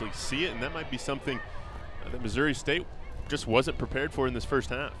you actually see it, and that might be something that Missouri State just wasn't prepared for in this first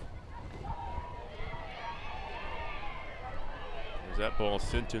half. There's that ball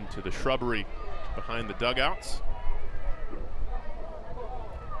sent into the shrubbery behind the dugouts.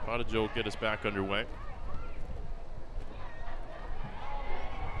 Pottage will get us back underway.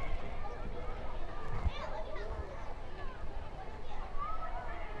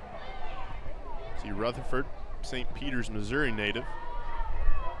 See Rutherford, St. Peter's, Missouri native.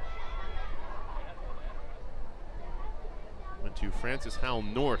 Went to Francis Howell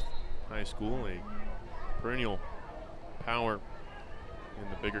North High School, a perennial power in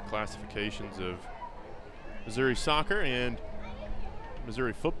the bigger classifications of Missouri soccer and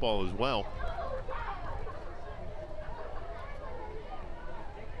Missouri football as well.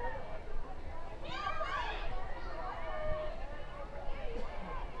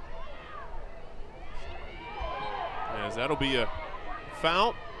 As that'll be a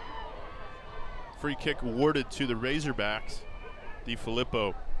foul. Free kick awarded to the Razorbacks.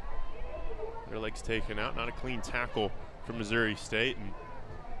 DiFilippo, their legs taken out. Not a clean tackle from Missouri State, and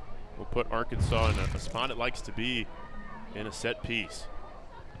will put Arkansas in a spot it likes to be in a set piece.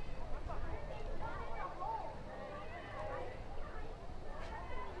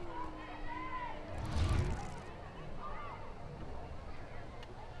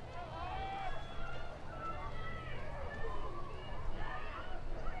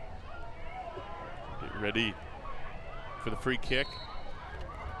 Ready for the free kick.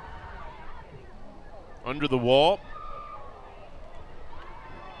 Under the wall.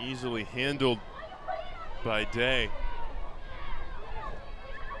 Easily handled by Day.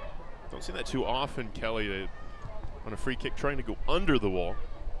 Don't see that too often, Kelly, on a free kick trying to go under the wall.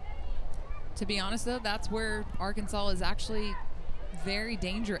 To be honest, though, that's where Arkansas is actually very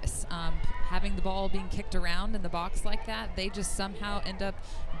dangerous. Having the ball being kicked around in the box like that, they just somehow end up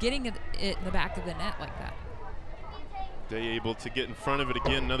getting it in the back of the net like that. Day able to get in front of it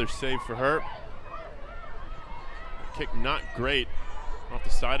again. Another save for her. Kick not great off the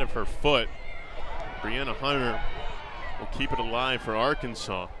side of her foot. Brianna Hunter will keep it alive for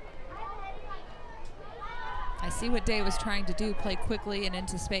Arkansas. I see what Day was trying to do, play quickly and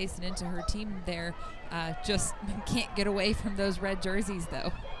into space and into her team there. Just can't get away from those red jerseys,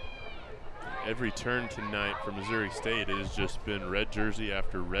 though. Every turn tonight for Missouri State, it has just been red jersey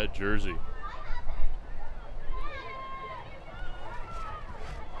after red jersey.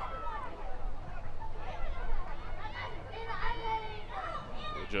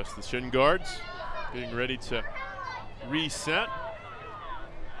 Adjust the shin guards, getting ready to reset.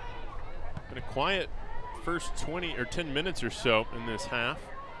 Been a quiet first 20 or 10 minutes or so in this half.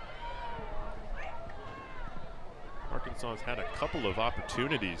 Arkansas has had a couple of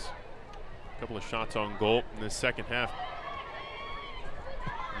opportunities, a couple of shots on goal in this second half.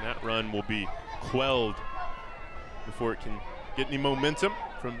 And that run will be quelled before it can get any momentum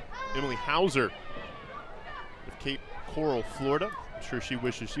from Emily Hauser of Cape Coral, Florida. I'm sure she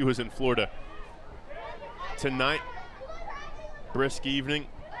wishes she was in Florida tonight. Brisk evening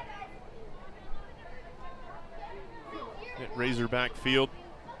at Razorback Field.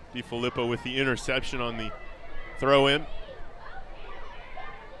 DiFilippo with the interception on the throw-in.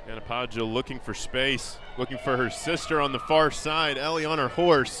 Anna Poggio looking for space, looking for her sister on the far side. Ellie on her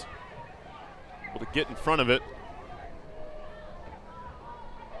horse, able to get in front of it.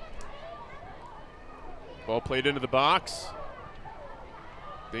 Ball played into the box.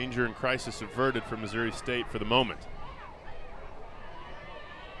 Danger and crisis averted for Missouri State for the moment.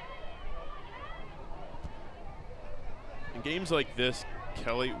 In games like this,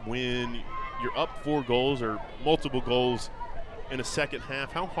 Kelly, when you're up 4 goals or multiple goals in a second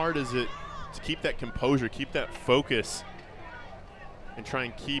half, how hard is it to keep that composure, keep that focus, and try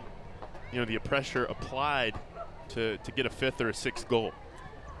and keep, you know, the pressure applied to get a 5th or a 6th goal?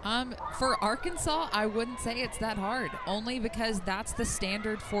 For Arkansas, I wouldn't say it's that hard, only because that's the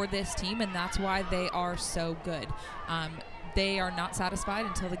standard for this team, and that's why they are so good. They are not satisfied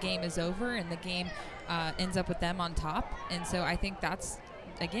until the game is over, and the game ends up with them on top. And so I think that's,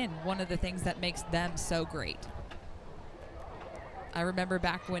 again, one of the things that makes them so great. I remember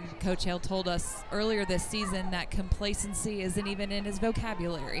back when Coach Hale told us earlier this season that complacency isn't even in his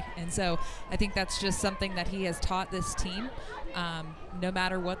vocabulary. And so I think that's just something that he has taught this team. No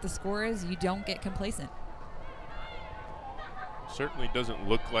matter what the score is, you don't get complacent. Certainly doesn't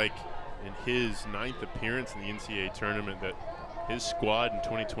look like in his 9th appearance in the NCAA tournament that his squad in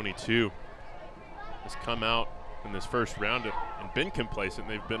 2022 has come out in this first round and been complacent.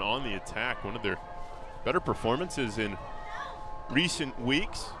 They've been on the attack. One of their better performances in recent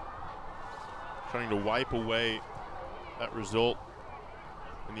weeks, trying to wipe away that result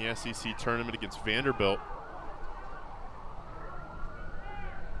in the SEC tournament against Vanderbilt.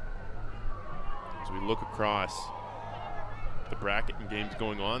 As we look across the bracket and games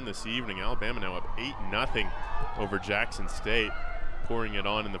going on this evening, Alabama now up 8-0 over Jackson State, pouring it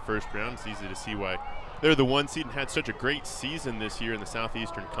on in the first round. It's easy to see why they're the 1 seed and had such a great season this year in the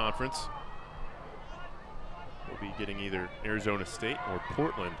Southeastern Conference. We'll be getting either Arizona State or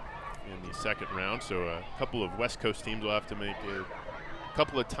Portland in the second round, so a couple of West Coast teams will have to make a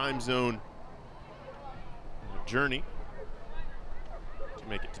couple of time zone journey to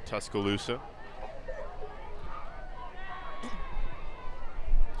make it to Tuscaloosa.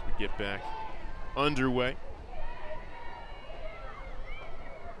 As we get back underway.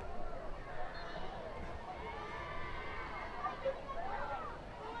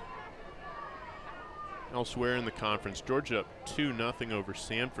 Elsewhere in the conference, Georgia up 2-0 over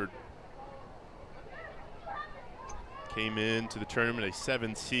Samford. Came into the tournament a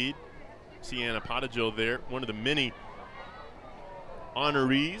 7 seed. Sienna Pottigil there, one of the many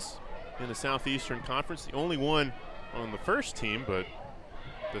honorees in the Southeastern Conference. The only one on the first team, but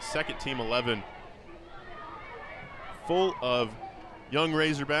the second team 11 full of young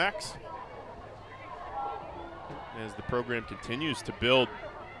Razorbacks as the program continues to build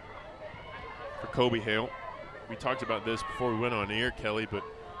for Kobe Hale. We talked about this before we went on air, Kelly, but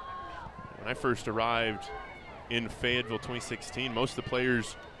when I first arrived in Fayetteville 2016, most of the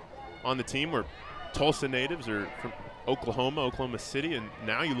players on the team were Tulsa natives or from Oklahoma, Oklahoma City, and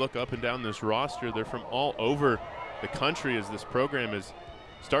now you look up and down this roster, they're from all over the country as this program has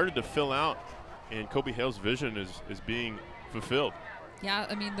started to fill out and Kobe Hale's vision is being fulfilled. Yeah,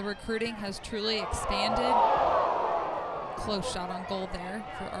 I mean, the recruiting has truly expanded. Close shot on goal there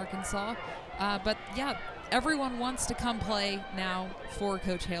for Arkansas. But yeah, everyone wants to come play now for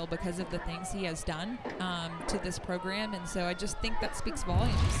Coach Hale because of the things he has done to this program, and so I just think that speaks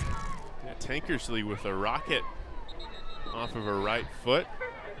volumes. Yeah, Tankersley with a rocket off of her right foot.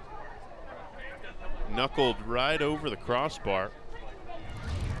 Knuckled right over the crossbar.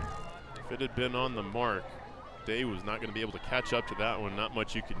 If it had been on the mark, Day was not going to be able to catch up to that one. Not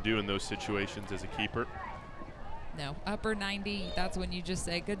much you can do in those situations as a keeper. No, upper 90, that's when you just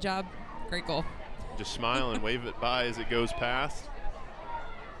say, good job, great goal. Just smile and wave it by as it goes past.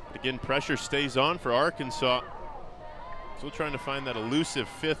 But again, pressure stays on for Arkansas. Still trying to find that elusive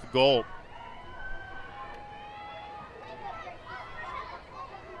 5th goal.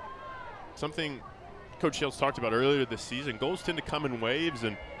 Something Coach Hale's talked about earlier this season, goals tend to come in waves,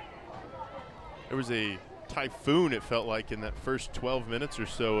 and there was a typhoon, it felt like, in that first 12 minutes or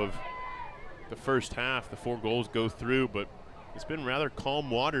so of the first half. The 4 goals go through, but it's been rather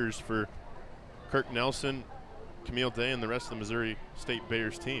calm waters for Kirk Nelson, Camille Day, and the rest of the Missouri State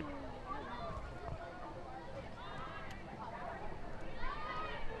Bears team.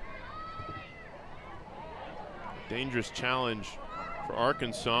 Dangerous challenge for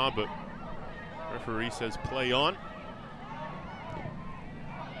Arkansas, but referee says play on.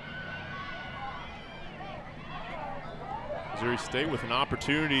 Missouri State with an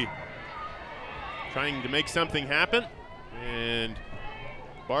opportunity, trying to make something happen, and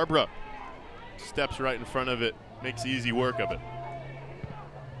Barbara steps right in front of it, makes easy work of it.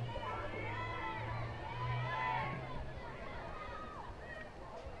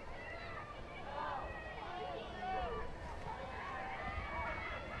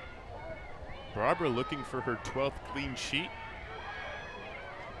 Barbara looking for her 12th clean sheet.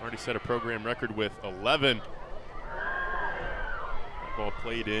 Already set a program record with 11. That ball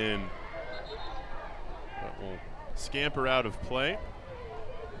played in. That will scamper out of play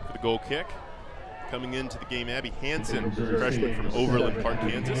for the goal kick. Coming into the game, Abby Hansen, freshman from Overland Park,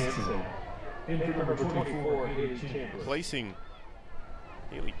 Kansas. Placing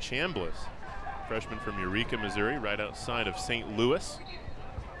Haley Chambliss, freshman from Eureka, Missouri, right outside of St. Louis.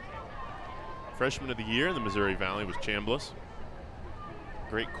 Freshman of the year in the Missouri Valley was Chambliss.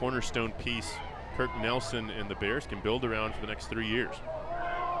 Great cornerstone piece Kirk Nelson and the Bears can build around for the next 3 years.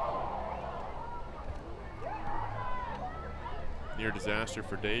 near disaster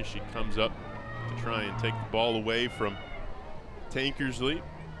for Day. She comes up to try and take the ball away from Tankersley.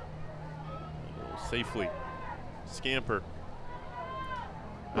 Will safely scamper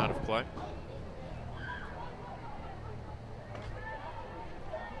out of play.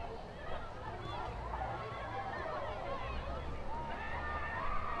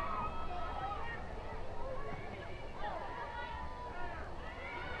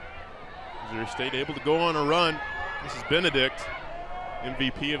 Missouri State able to go on a run. This is Benedict,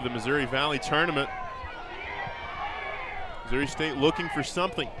 MVP of the Missouri Valley Tournament. Missouri State looking for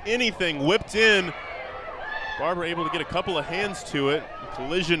something, anything, whipped in. Barber able to get a couple of hands to it. A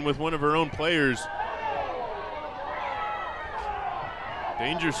collision with one of her own players.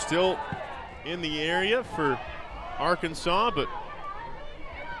 Danger still in the area for Arkansas, but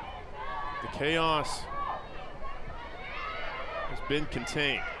the chaos has been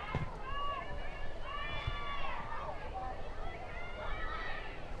contained.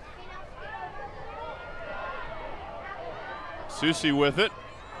 Susie with it,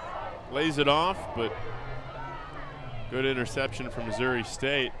 lays it off, but good interception from Missouri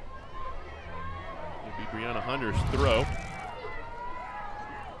State. It'll be Brianna Hunter's throw.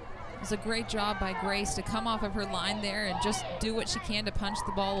 It was a great job by Grace to come off of her line there and just do what she can to punch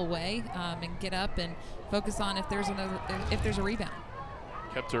the ball away and get up and focus on if there's a rebound.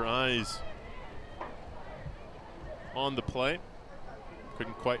 Kept her eyes on the play.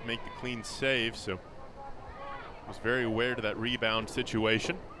 Couldn't quite make the clean save, so was very aware to that rebound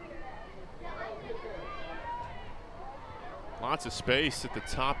situation. Lots of space at the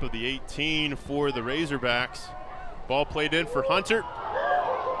top of the 18 for the Razorbacks. Ball played in for Hunter.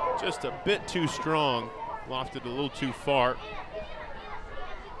 Just a bit too strong. Lofted a little too far.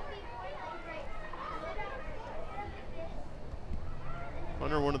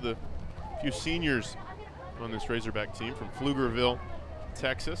 Hunter, one of the few seniors on this Razorback team from Pflugerville,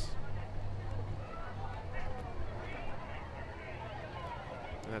 Texas.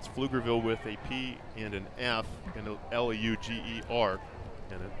 And that's Pflugerville with a P and an F and an L-U-G-E-R.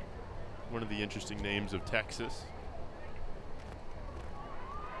 And one of the interesting names of Texas.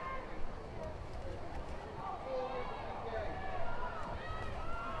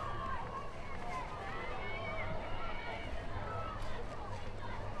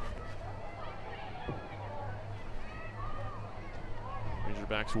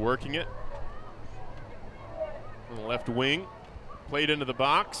 Razorbacks working it on the left wing. Played into the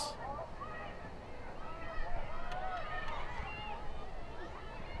box.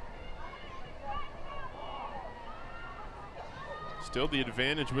 Still the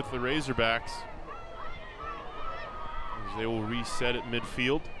advantage with the Razorbacks as they will reset at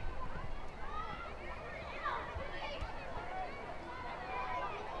midfield.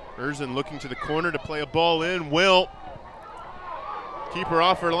 Erzin looking to the corner to play a ball in. Will keep her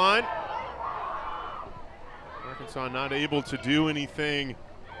off her line. Arkansas not able to do anything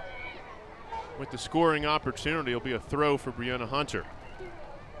with the scoring opportunity. It'll be a throw for Brianna Hunter.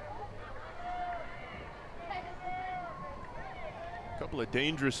 A couple of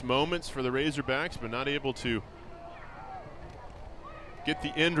dangerous moments for the Razorbacks, but not able to get the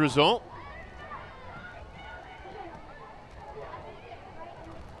end result.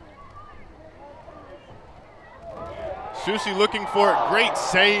 Susie looking for it. Great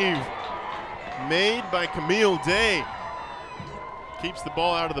save made by Camille Day. Keeps the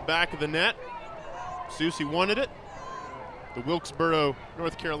ball out of the back of the net. Susie wanted it. The Wilkesboro,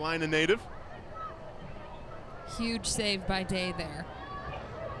 North Carolina native. Huge save by Day there.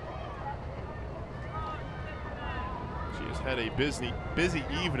 She has had a busy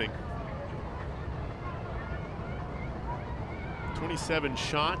evening. 27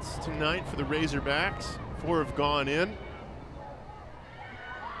 shots tonight for the Razorbacks. 4 have gone in.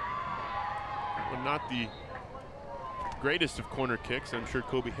 Well, not the greatest of corner kicks. I'm sure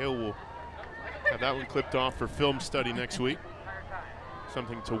Kobe Hale will have that one clipped off for film study next week.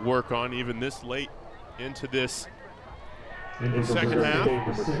 Something to work on even this late into this second half.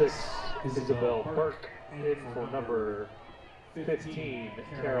 Number 6, Isabel Burke, in for number 15,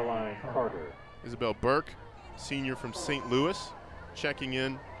 Caroline Carter. Isabel Burke, senior from St. Louis, checking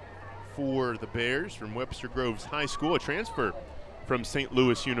in for the Bears from Webster Groves High School, a transfer from St.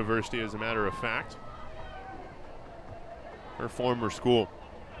 Louis University, as a matter of fact. Her former school,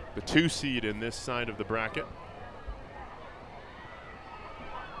 the 2 seed in this side of the bracket.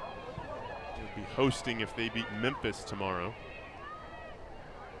 They'll be hosting if they beat Memphis tomorrow.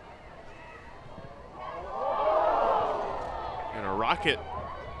 And a rocket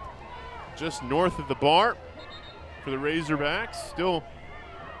just north of the bar for the Razorbacks. Still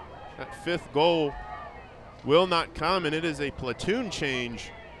that 5th goal will not come, and it is a platoon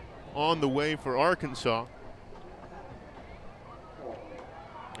change on the way for Arkansas.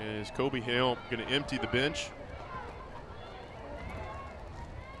 Is Kobe Hale going to empty the bench?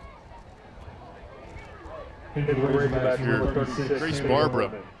 Grace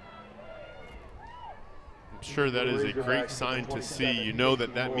Barbara. I'm sure that is a great sign to see. You know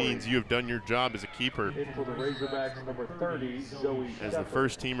that means you have done your job as a keeper. As the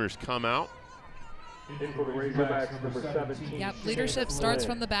first teamers come out. Yep, leadership starts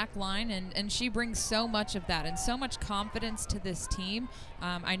from the back line, and she brings so much of that and so much confidence to this team.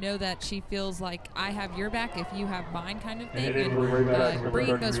 I know that she feels like I have your back if you have mine kind of thing, and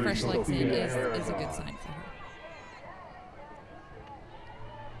bringing those fresh legs in is a good sign for her.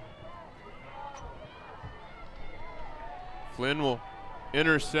 Flynn will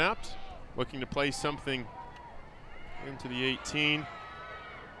intercept, looking to play something into the 18.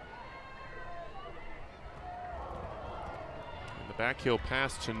 Back heel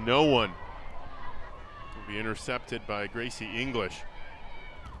pass to no one. Will be intercepted by Gracie English.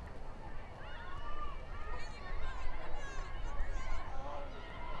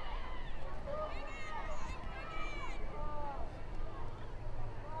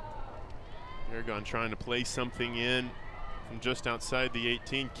 Aragon trying to play something in from just outside the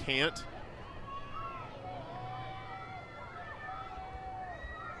 18, can't.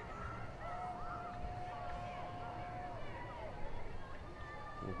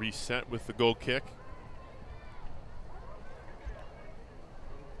 Reset with the goal kick.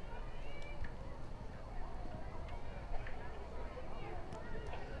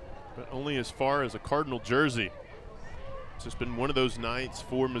 But only as far as a Cardinal jersey. It's just been one of those nights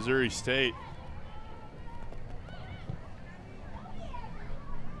for Missouri State.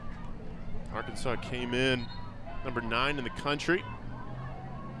 Arkansas came in number 9 in the country,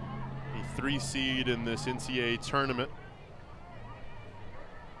 a 3 seed in this NCAA tournament.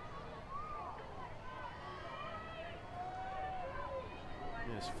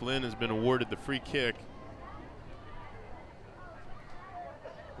 Flynn has been awarded the free kick.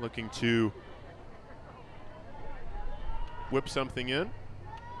 Looking to whip something in.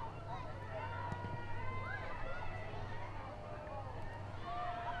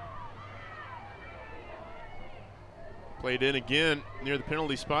 Played in again near the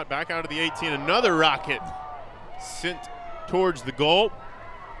penalty spot, back out of the 18. Another rocket sent towards the goal,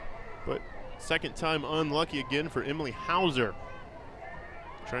 but second time unlucky again for Emily Hauser.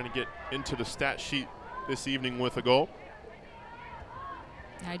 Trying to get into the stat sheet this evening with a goal.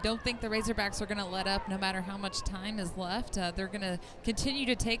 I don't think the Razorbacks are going to let up no matter how much time is left. They're going to continue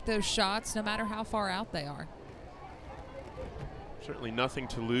to take those shots no matter how far out they are. Certainly nothing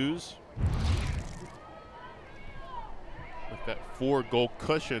to lose. With that 4-goal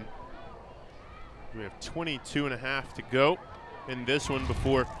cushion, we have 22.5 to go in this one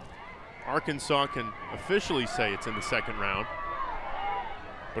before Arkansas can officially say it's in the second round.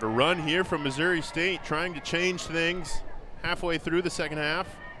 But a run here from Missouri State trying to change things halfway through the second half.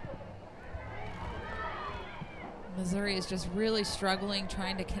 Missouri is just really struggling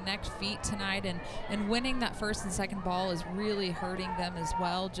trying to connect feet tonight, and winning that first and second ball is really hurting them as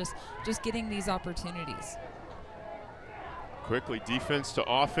well, just getting these opportunities. Quickly, defense to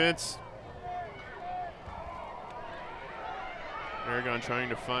offense. Aragon trying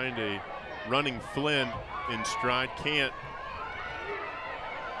to find a running Flynn in stride, can't.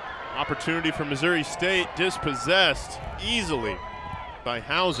 Opportunity for Missouri State, dispossessed easily by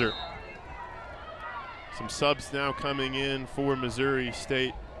Hauser. Some subs now coming in for Missouri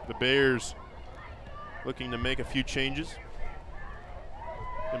State. The Bears looking to make a few changes.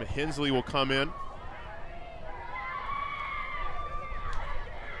 Emma Hensley will come in.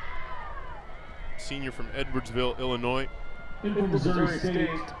 Senior from Edwardsville, Illinois. In for Missouri State,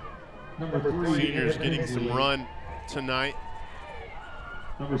 number 3. Seniors getting some run tonight.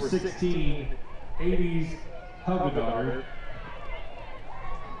 Number 16, 80s Huggedotter.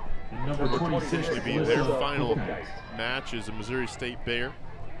 And number 26, Essentially be their final Hookgeist. match as a Missouri State Bear.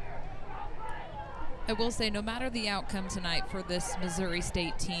 I will say, no matter the outcome tonight for this Missouri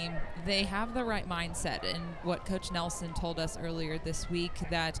State team, they have the right mindset. And what Coach Nelson told us earlier this week,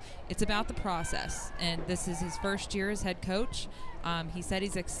 that it's about the process. And this is his first year as head coach. He said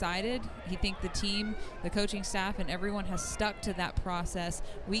he's excited. He thinks the team, the coaching staff, and everyone has stuck to that process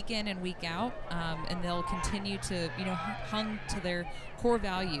week in and week out, and they'll continue to, hung to their core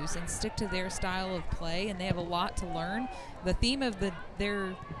values and stick to their style of play, and they have a lot to learn. The theme of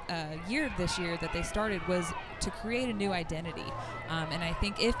their year this year that they started was to create a new identity, and I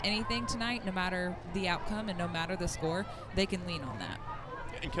think if anything tonight, no matter the outcome and no matter the score, they can lean on that.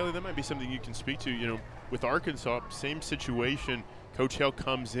 And Kelly, that might be something you can speak to, with Arkansas, same situation. Coach Hale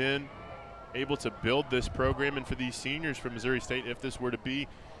comes in, able to build this program, and for these seniors from Missouri State, if this were to be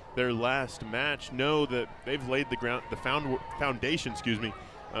their last match, know that they've laid the foundation,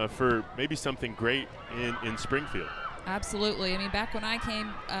 for maybe something great in Springfield. Absolutely. I mean, back when I came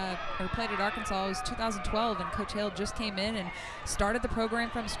or played at Arkansas, it was 2012, and Coach Hale just came in and started the program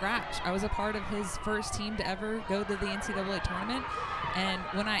from scratch. I was a part of his first team to ever go to the NCAA tournament, and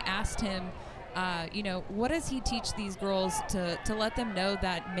when I asked him, what does he teach these girls to let them know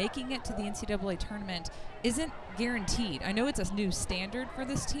that making it to the NCAA tournament isn't guaranteed? I know it's a new standard for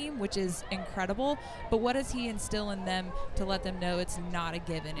this team, which is incredible, but what does he instill in them to let them know it's not a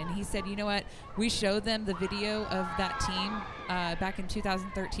given? And he said, you know what, we showed them the video of that team back in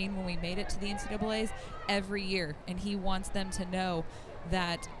 2013 when we made it to the NCAAs every year, and he wants them to know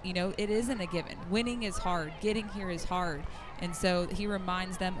that, it isn't a given. Winning is hard. Getting here is hard. And so he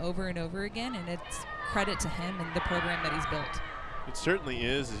reminds them over and over again, and it's credit to him and the program that he's built. It certainly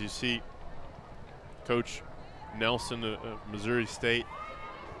is, as you see Coach Nelson of Missouri State.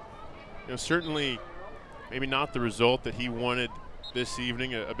 Certainly maybe not the result that he wanted this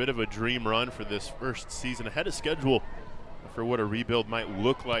evening, a bit of a dream run for this first season ahead of schedule for what a rebuild might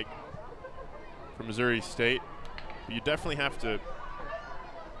look like for Missouri State. But you definitely have to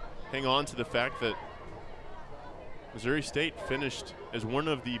hang on to the fact that Missouri State finished as one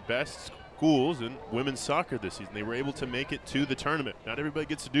of the best schools in women's soccer this season. They were able to make it to the tournament. Not everybody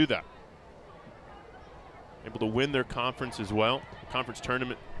gets to do that. Able to win their conference as well. Conference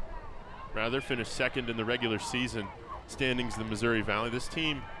tournament, rather, finished second in the regular season standings in the Missouri Valley. This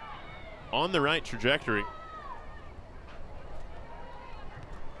team on the right trajectory.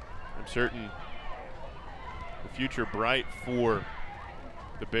 I'm certain the future bright for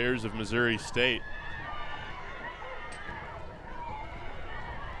the Bears of Missouri State.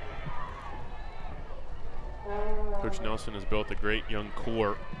 Coach Nelson has built a great young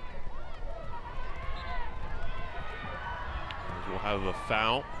core. We'll have a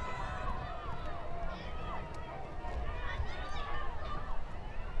foul.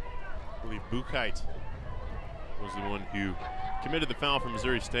 I believe Buchheit was the one who committed the foul for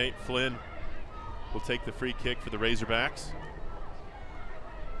Missouri State. Flynn will take the free kick for the Razorbacks.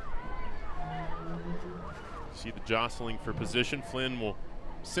 See the jostling for position. Flynn will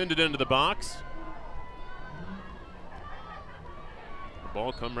send it into the box. The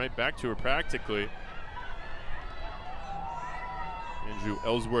ball come right back to her practically. Andrew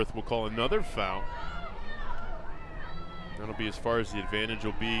Ellsworth will call another foul. That'll be as far as the advantage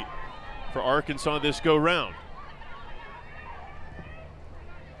will be for Arkansas this go round.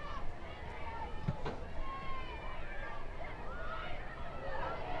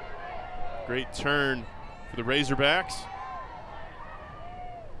 Great turn for the Razorbacks.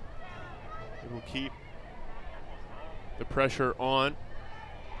 They will keep the pressure on.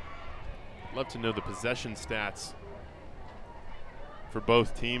 Love to know the possession stats for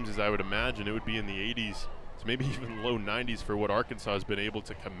both teams, as I would imagine it would be in the 80s to maybe even low 90s for what Arkansas has been able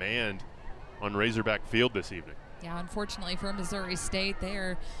to command on Razorback Field this evening. Yeah, unfortunately for Missouri State, they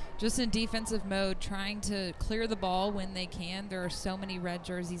are just in defensive mode, trying to clear the ball when they can. There are so many red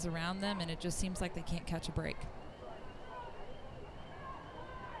jerseys around them, and it just seems like they can't catch a break.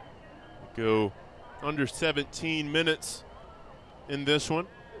 Go under 17 minutes in this one.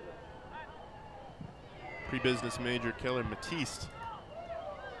 Pre-business major Keller Matiste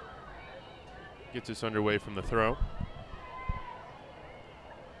gets us underway from the throw.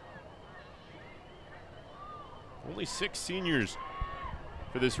 Only 6 seniors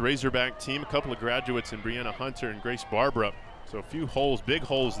for this Razorback team. A couple of graduates in Brianna Hunter and Grace Barbara. So a few holes, big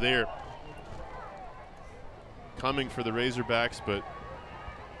holes there coming for the Razorbacks, but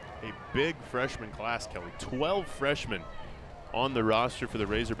a big freshman class, Kelly. 12 freshmen on the roster for the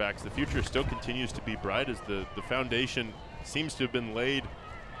Razorbacks. The future still continues to be bright as the foundation seems to have been laid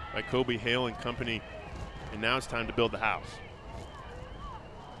by Kobe Hale and company, and now it's time to build the house.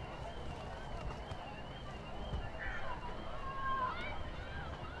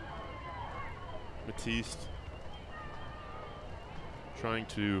 Matiste trying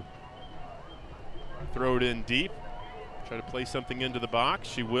to throw it in deep, try to play something into the box.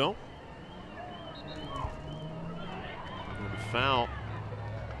 She will. And the foul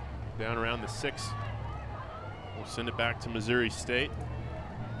down around the 6. We'll send it back to Missouri State.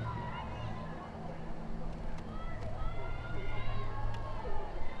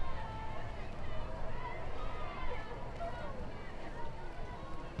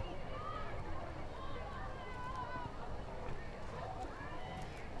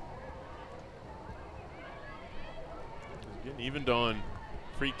 Getting evened on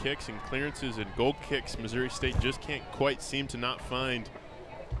free kicks and clearances and goal kicks. Missouri State just can't quite seem to not find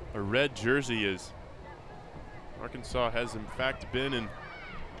a red jersey, as Arkansas has in fact been, in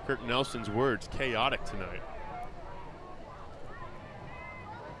Kirk Nelson's words, chaotic tonight.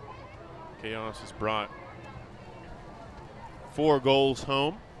 Chaos has brought 4 goals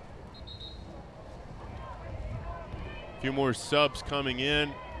home. A few more subs coming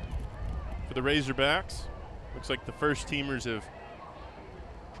in for the Razorbacks. Looks like the first teamers have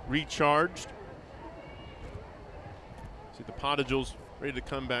recharged. See the Potagils ready to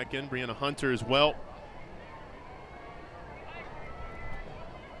come back in. Brianna Hunter as well.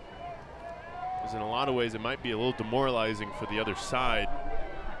 Because in a lot of ways it might be a little demoralizing for the other side,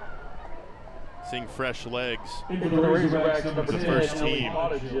 seeing fresh legs. Into the Razorbacks, number The 10, first Ellie team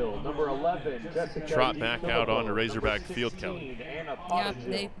Pottergill. Number 11, Jessica trot back out Novo. onto Razorback Number Field, 16, Kelly. Anna Yeah,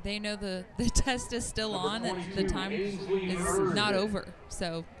 Pottergill. they know the test is still Number on, and the 22, time Ainsley is Erzen. not over.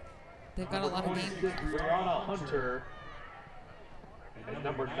 So they've got a lot of games. 26, Brianna Hunter. And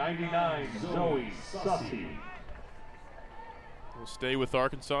number 99, Zoe Sussy. We'll stay with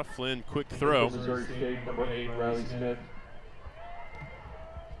Arkansas. Flynn, quick throw. Missouri State, number 8, Riley Smith.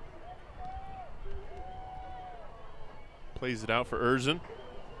 Plays it out for Erzen.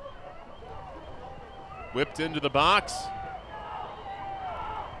 Whipped into the box.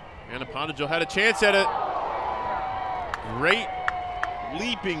 Anna Potagil had a chance at it. Great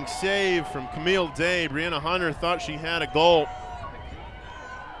leaping save from Camille Day. Brianna Hunter thought she had a goal.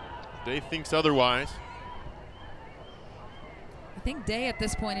 Day thinks otherwise. I think Day at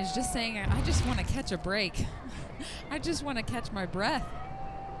this point is just saying, I just want to catch a break. I just want to catch my breath.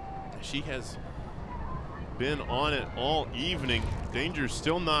 She has been on it all evening. Danger's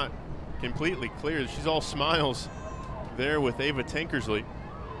still not completely clear. She's all smiles there with Ava Tankersley.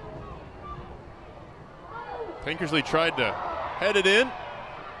 Tankersley tried to head it in.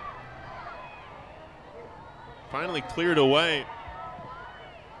 Finally cleared away.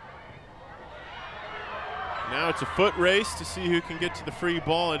 Now it's a foot race to see who can get to the free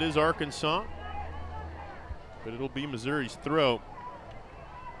ball. It is Arkansas, but it'll be Missouri's throw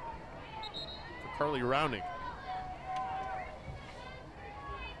for Carly Rounding.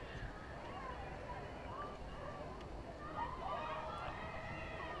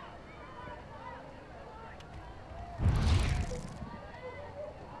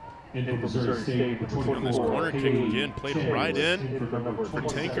 Into Missouri State, And this corner kick again played right in for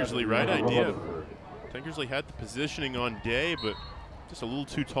Tankersley. Right idea. Tankersley had the positioning on Day, but just a little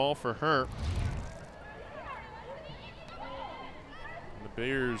too tall for her. And the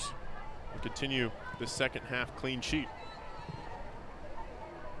Bears will continue the second half clean sheet.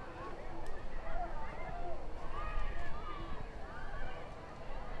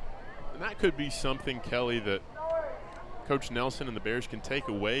 And that could be something, Kelly, that Coach Nelson and the Bears can take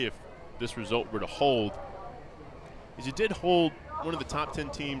away if this result were to hold. Is you did hold one of the top 10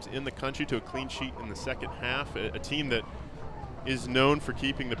 teams in the country to a clean sheet in the second half, a team that is known for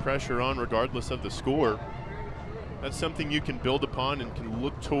keeping the pressure on regardless of the score. That's something you can build upon and can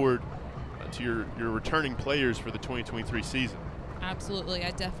look toward to your returning players for the 2023 season. Absolutely.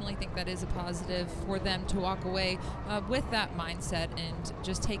 I definitely think that is a positive for them to walk away with that mindset and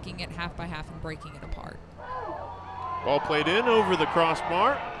just taking it half by half and breaking it apart. Ball played in over the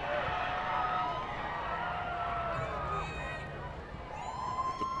crossbar.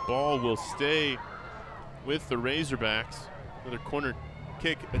 The ball will stay with the Razorbacks. Another corner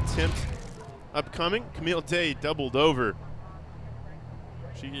kick attempt upcoming. Camille Day doubled over.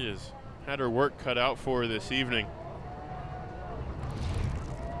 She has had her work cut out for her this evening.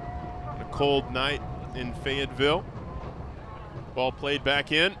 On a cold night in Fayetteville. Ball played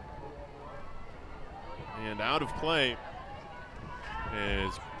back in. And out of play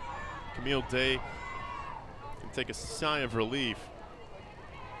as Camille Day can take a sigh of relief.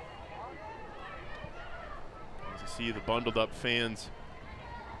 As you see the bundled up fans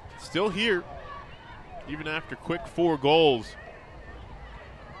still here, even after quick 4 goals.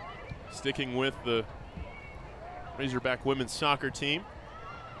 Sticking with the Razorback women's soccer team.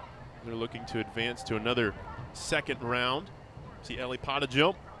 They're looking to advance to another second round. See Ellie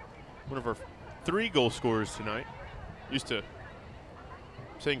Potagil, one of our 3 goal scorers tonight. Used to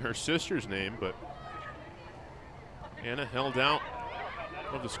saying her sister's name, but Anna held out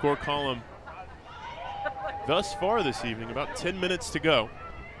of the score column thus far this evening. About 10 minutes to go.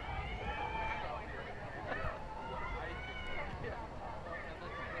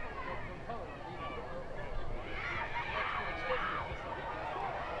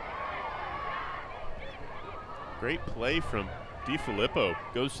 Great play from DiFilippo.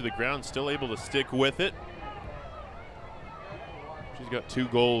 Goes to the ground, still able to stick with it. She's got 2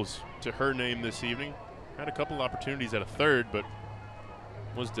 goals to her name this evening. Had a couple opportunities at a third, but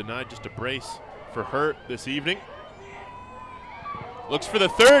was denied. Just a brace for her this evening. Looks for the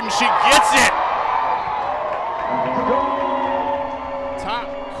third, and she gets it!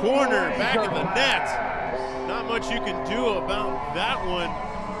 Top corner, back of the net. Not much you can do about that one.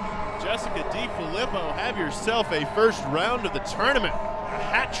 Jessica DiFilippo, have yourself a first round of the tournament. A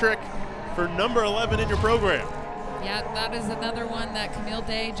hat trick for number 11 in your program. Yeah, that is another one that Camille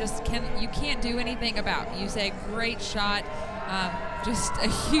Day just can't do anything about. You say great shot, just a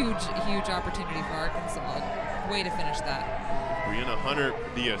huge opportunity for Arkansas. Way to finish that. Brianna Hunter,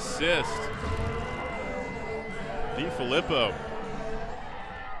 the assist. DiFilippo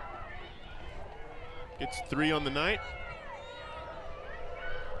gets 3 on the night.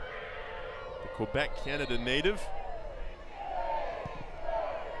 The Quebec, Canada native,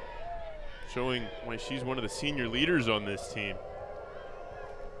 showing why she's one of the senior leaders on this team.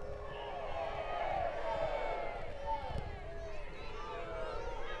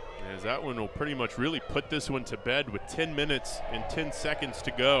 As that one will pretty much really put this one to bed with 10 minutes and 10 seconds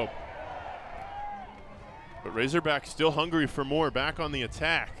to go. But Razorbacks still hungry for more, back on the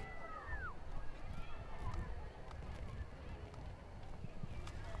attack.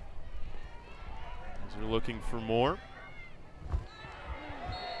 As they're looking for more.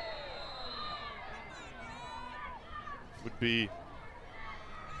 Would be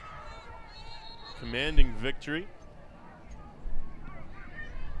commanding victory,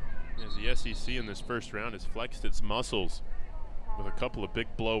 as the SEC in this first round has flexed its muscles with a couple of big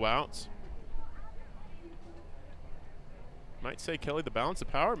blowouts. Might say, Kelly, the balance of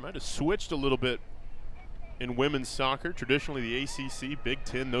power might have switched a little bit in women's soccer. Traditionally, the ACC, Big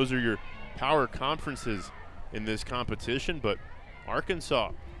Ten, those are your power conferences in this competition, but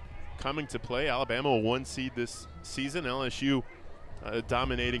Arkansas coming to play. Alabama a 1 seed this season. LSU a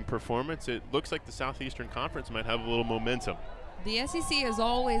dominating performance. It looks like the Southeastern Conference might have a little momentum. The SEC has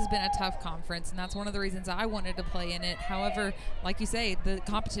always been a tough conference, and that's one of the reasons I wanted to play in it. However, like you say, the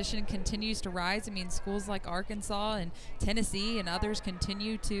competition continues to rise. I mean, schools like Arkansas and Tennessee and others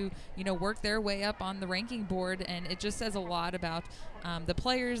continue to, work their way up on the ranking board, and it just says a lot about the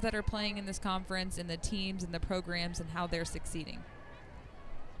players that are playing in this conference and the teams and the programs and how they're succeeding.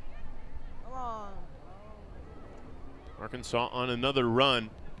 Arkansas on another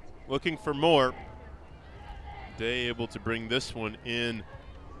run, looking for more. Day able to bring this one in.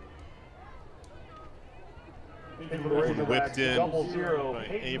 Whipped in by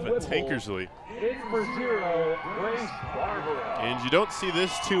Ava Tankersley. And you don't see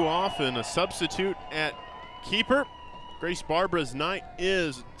this too often. A substitute at keeper. Grace Barbara's night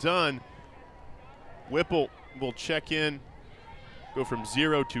is done. Whipple will check in, go from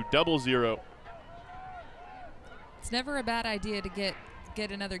 0 to 0-0. It's never a bad idea to get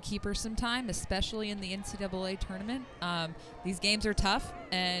another keeper sometime, especially in the NCAA tournament. These games are tough,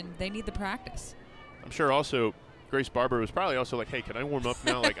 and they need the practice. I'm sure also Grace Barber was probably also like, hey, can I warm up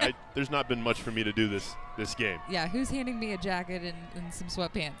now? There's not been much for me to do this game. Yeah, who's handing me a jacket and some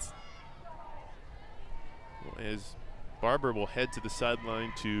sweatpants? Well, as Barber will head to the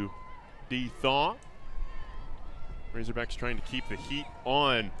sideline to de-thaw. Razorbacks trying to keep the heat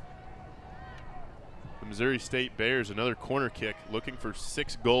on the Missouri State Bears. Another corner kick, looking for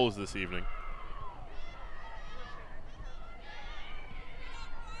 6 goals this evening.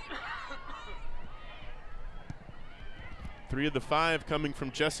 Three of the 5 coming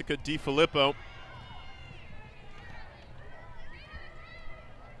from Jessica DiFilippo.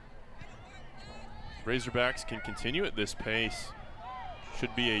 Razorbacks can continue at this pace.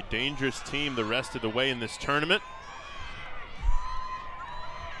 Should be a dangerous team the rest of the way in this tournament.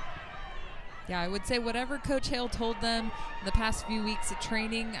 Yeah, I would say whatever Coach Hale told them in the past few weeks of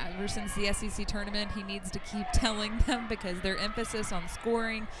training, ever since the SEC tournament, he needs to keep telling them, because their emphasis on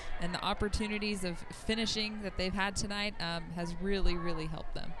scoring and the opportunities of finishing that they've had tonight has really, really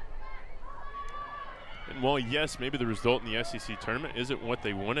helped them. And while, yes, maybe the result in the SEC tournament isn't what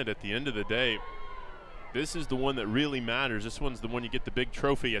they wanted at the end of the day, this is the one that really matters. This one's the one you get the big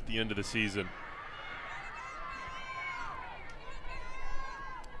trophy at the end of the season.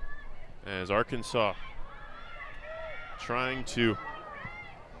 As Arkansas trying to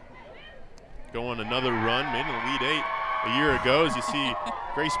go on another run, made an Elite 8 a year ago. As you see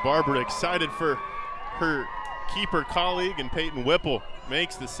Grace Barber excited for her keeper colleague, and Peyton Whipple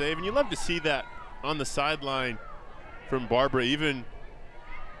makes the save. And you love to see that on the sideline from Barbara, even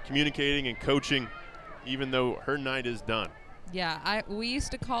communicating and coaching, even though her night is done. Yeah, we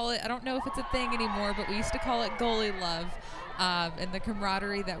used to call it, I don't know if it's a thing anymore, but we used to call it goalie love, and the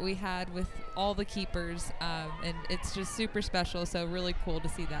camaraderie that we had with all the keepers, and it's just super special, so really cool to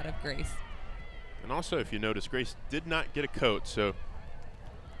see that of Grace. And also, if you notice, Grace did not get a coat, so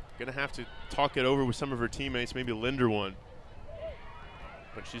going to have to talk it over with some of her teammates, maybe lend her one.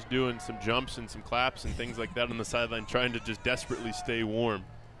 But she's doing some jumps and some claps and things like that on the sideline, trying to just desperately stay warm.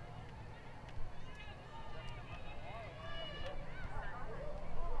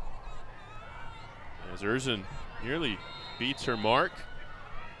 As Erzin nearly beats her mark.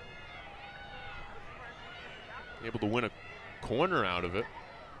 Able to win a corner out of it.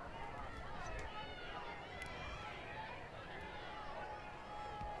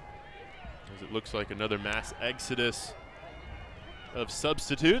 As it looks like another mass exodus of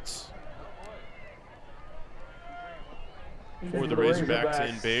substitutes for the Razorbacks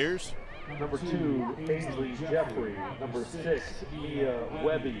and Bears. Number 2, Ainsley Jeffrey. Number 6, Mia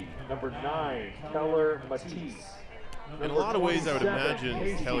Webby. Number 9, Keller Matisse. In a lot of ways, I would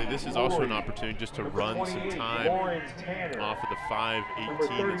imagine, Kelly, this is also an opportunity just to run some time off of the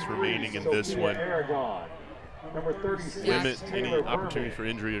 5:18 that's remaining in this one. Number 36, limit any opportunity for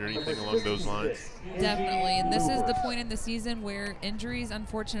injury or anything along those lines. Definitely, and this is the point in the season where injuries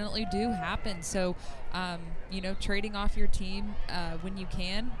unfortunately do happen. So, you know, trading off your team when you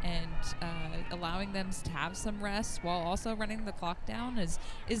can and allowing them to have some rest while also running the clock down is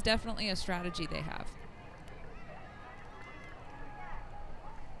definitely a strategy they have.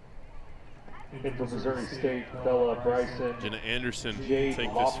 In from Missouri State, Bella Bryson. Jenna Anderson Jade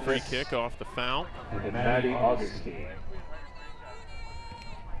take this free Loftus, kick off the foul. And Maddie Augustine.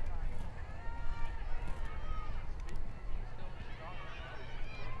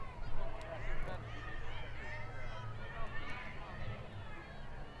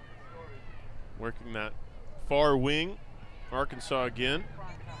 Working that far wing, Arkansas again.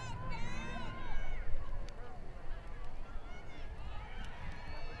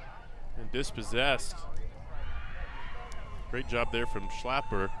 And dispossessed. Great job there from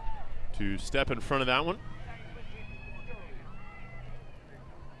Schlapper to step in front of that one.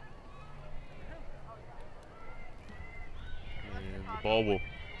 And the ball will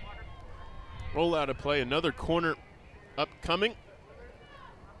roll out of play. Another corner upcoming.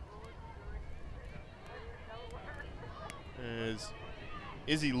 As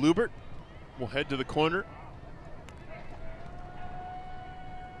Izzy Lubert will head to the corner.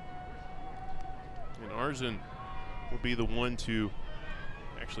 And Arzin will be the one to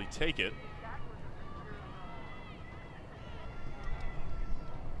actually take it.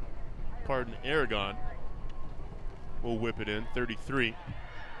 Pardon, Aragon will whip it in, 33.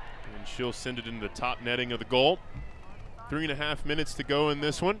 And she'll send it into the top netting of the goal. 3.5 minutes to go in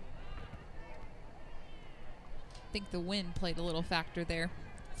this one. I think the wind played a little factor there.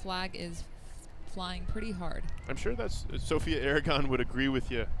 Flag is flying pretty hard. I'm sure that's Sophia Aragon would agree with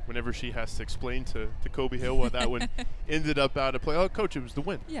you whenever she has to explain to Kobe Hill why that one ended up out of play. Oh, coach, it was the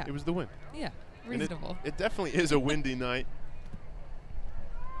wind. Yeah. It was the wind. Yeah, reasonable. It definitely is a windy night.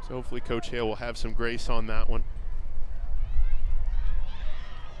 So hopefully Coach Hale will have some grace on that one.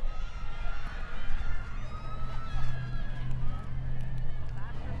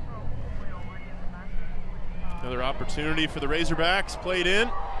 Another opportunity for the Razorbacks, played in.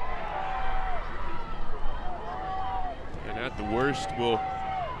 And at the worst will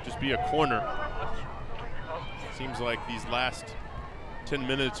just be a corner. Seems like these last 10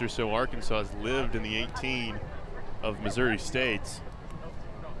 minutes or so, Arkansas has lived in the 18 of Missouri State's.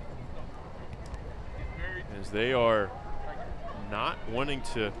 As they are not wanting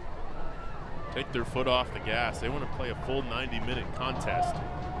to take their foot off the gas. They want to play a full 90-minute contest.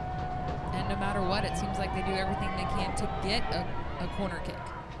 And no matter what, it seems like they do everything they can to get a corner kick.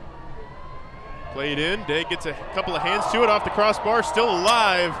 Played in. Day gets a couple of hands to it off the crossbar, still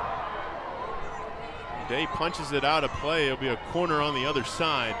alive. Day punches it out of play. It'll be a corner on the other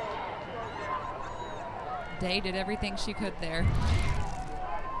side. Day did everything she could there.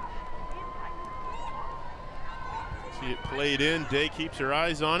 See it played in. Day keeps her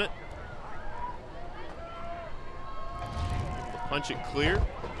eyes on it. Able to punch it clear.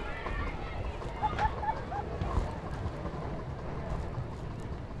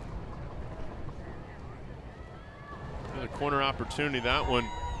 Another corner opportunity. That one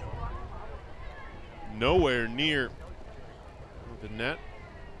nowhere near the net.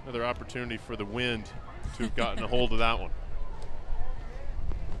 Another opportunity for the Wind to have gotten a hold of that one.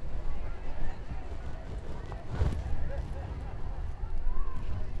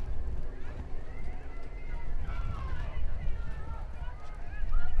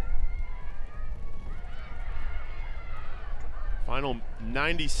 Final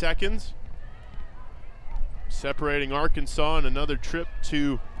 90 seconds. Separating Arkansas in another trip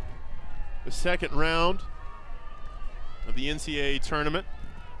to the second round of the NCAA tournament,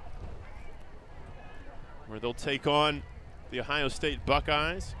 where they'll take on the Ohio State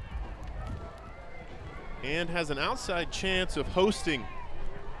Buckeyes, and has an outside chance of hosting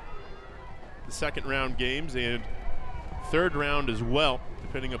the second round games and third round as well,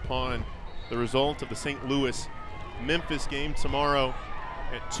 depending upon the result of the St. Louis-Memphis game tomorrow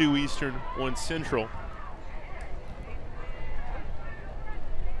at 2 Eastern, 1 Central.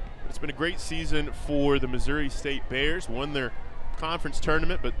 It's been a great season for the Missouri State Bears. Won their conference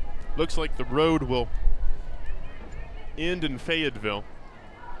tournament, but looks like the road will end in Fayetteville.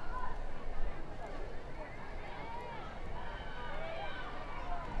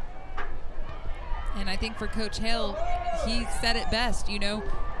 And I think for Coach Hale, he said it best, you know,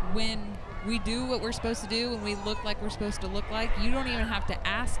 when we do what we're supposed to do and we look like we're supposed to look like, you don't even have to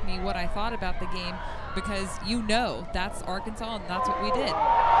ask me what I thought about the game, because you know that's Arkansas and that's what we did.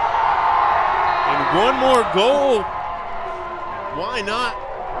 And one more goal. Why not?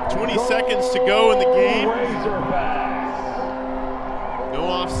 20 seconds to go in the game. No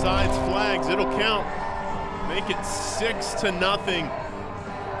offsides flags. It'll count. Make it 6-0.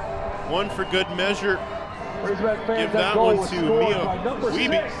 One for good measure. Give that one to Mia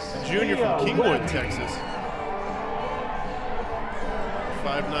Wiebe, junior from Kingwood, Texas.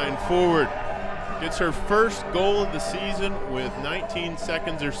 5'9" forward. Gets her first goal of the season with 19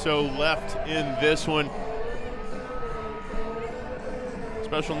 seconds or so left in this one.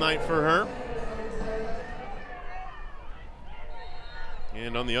 Special night for her.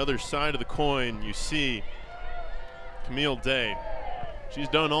 And on the other side of the coin, you see Camille Day. She's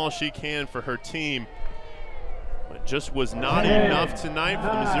done all she can for her team, but just was not enough tonight for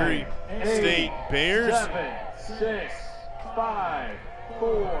the Missouri State Bears. 7, 6, 5,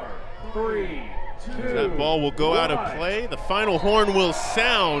 4, 3, 2. That ball will go out of play. The final horn will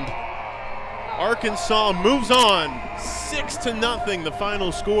sound. Arkansas moves on. 6-0, the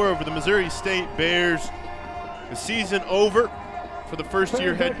final score over the Missouri State Bears. The season over for the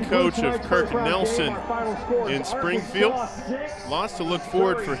first-year head coach of Kirk Nelson in Springfield. Lots to look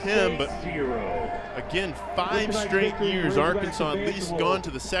forward for him, but again, 5 straight years Arkansas at least gone to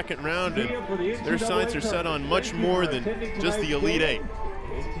the second round, and their sights are set on much more than just the Elite Eight.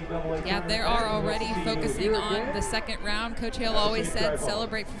 Yeah, they are already focusing on the second round. Coach Hale always said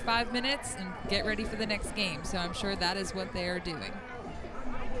celebrate for 5 minutes and get ready for the next game, so I'm sure that is what they are doing.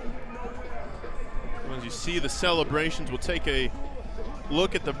 As you see the celebrations, we'll take a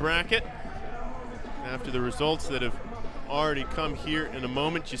look at the bracket after the results that have already come here in a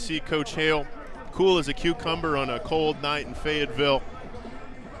moment. You see Coach Hale cool as a cucumber on a cold night in Fayetteville.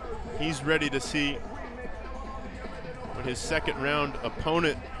 He's ready to see what his second round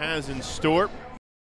opponent has in store.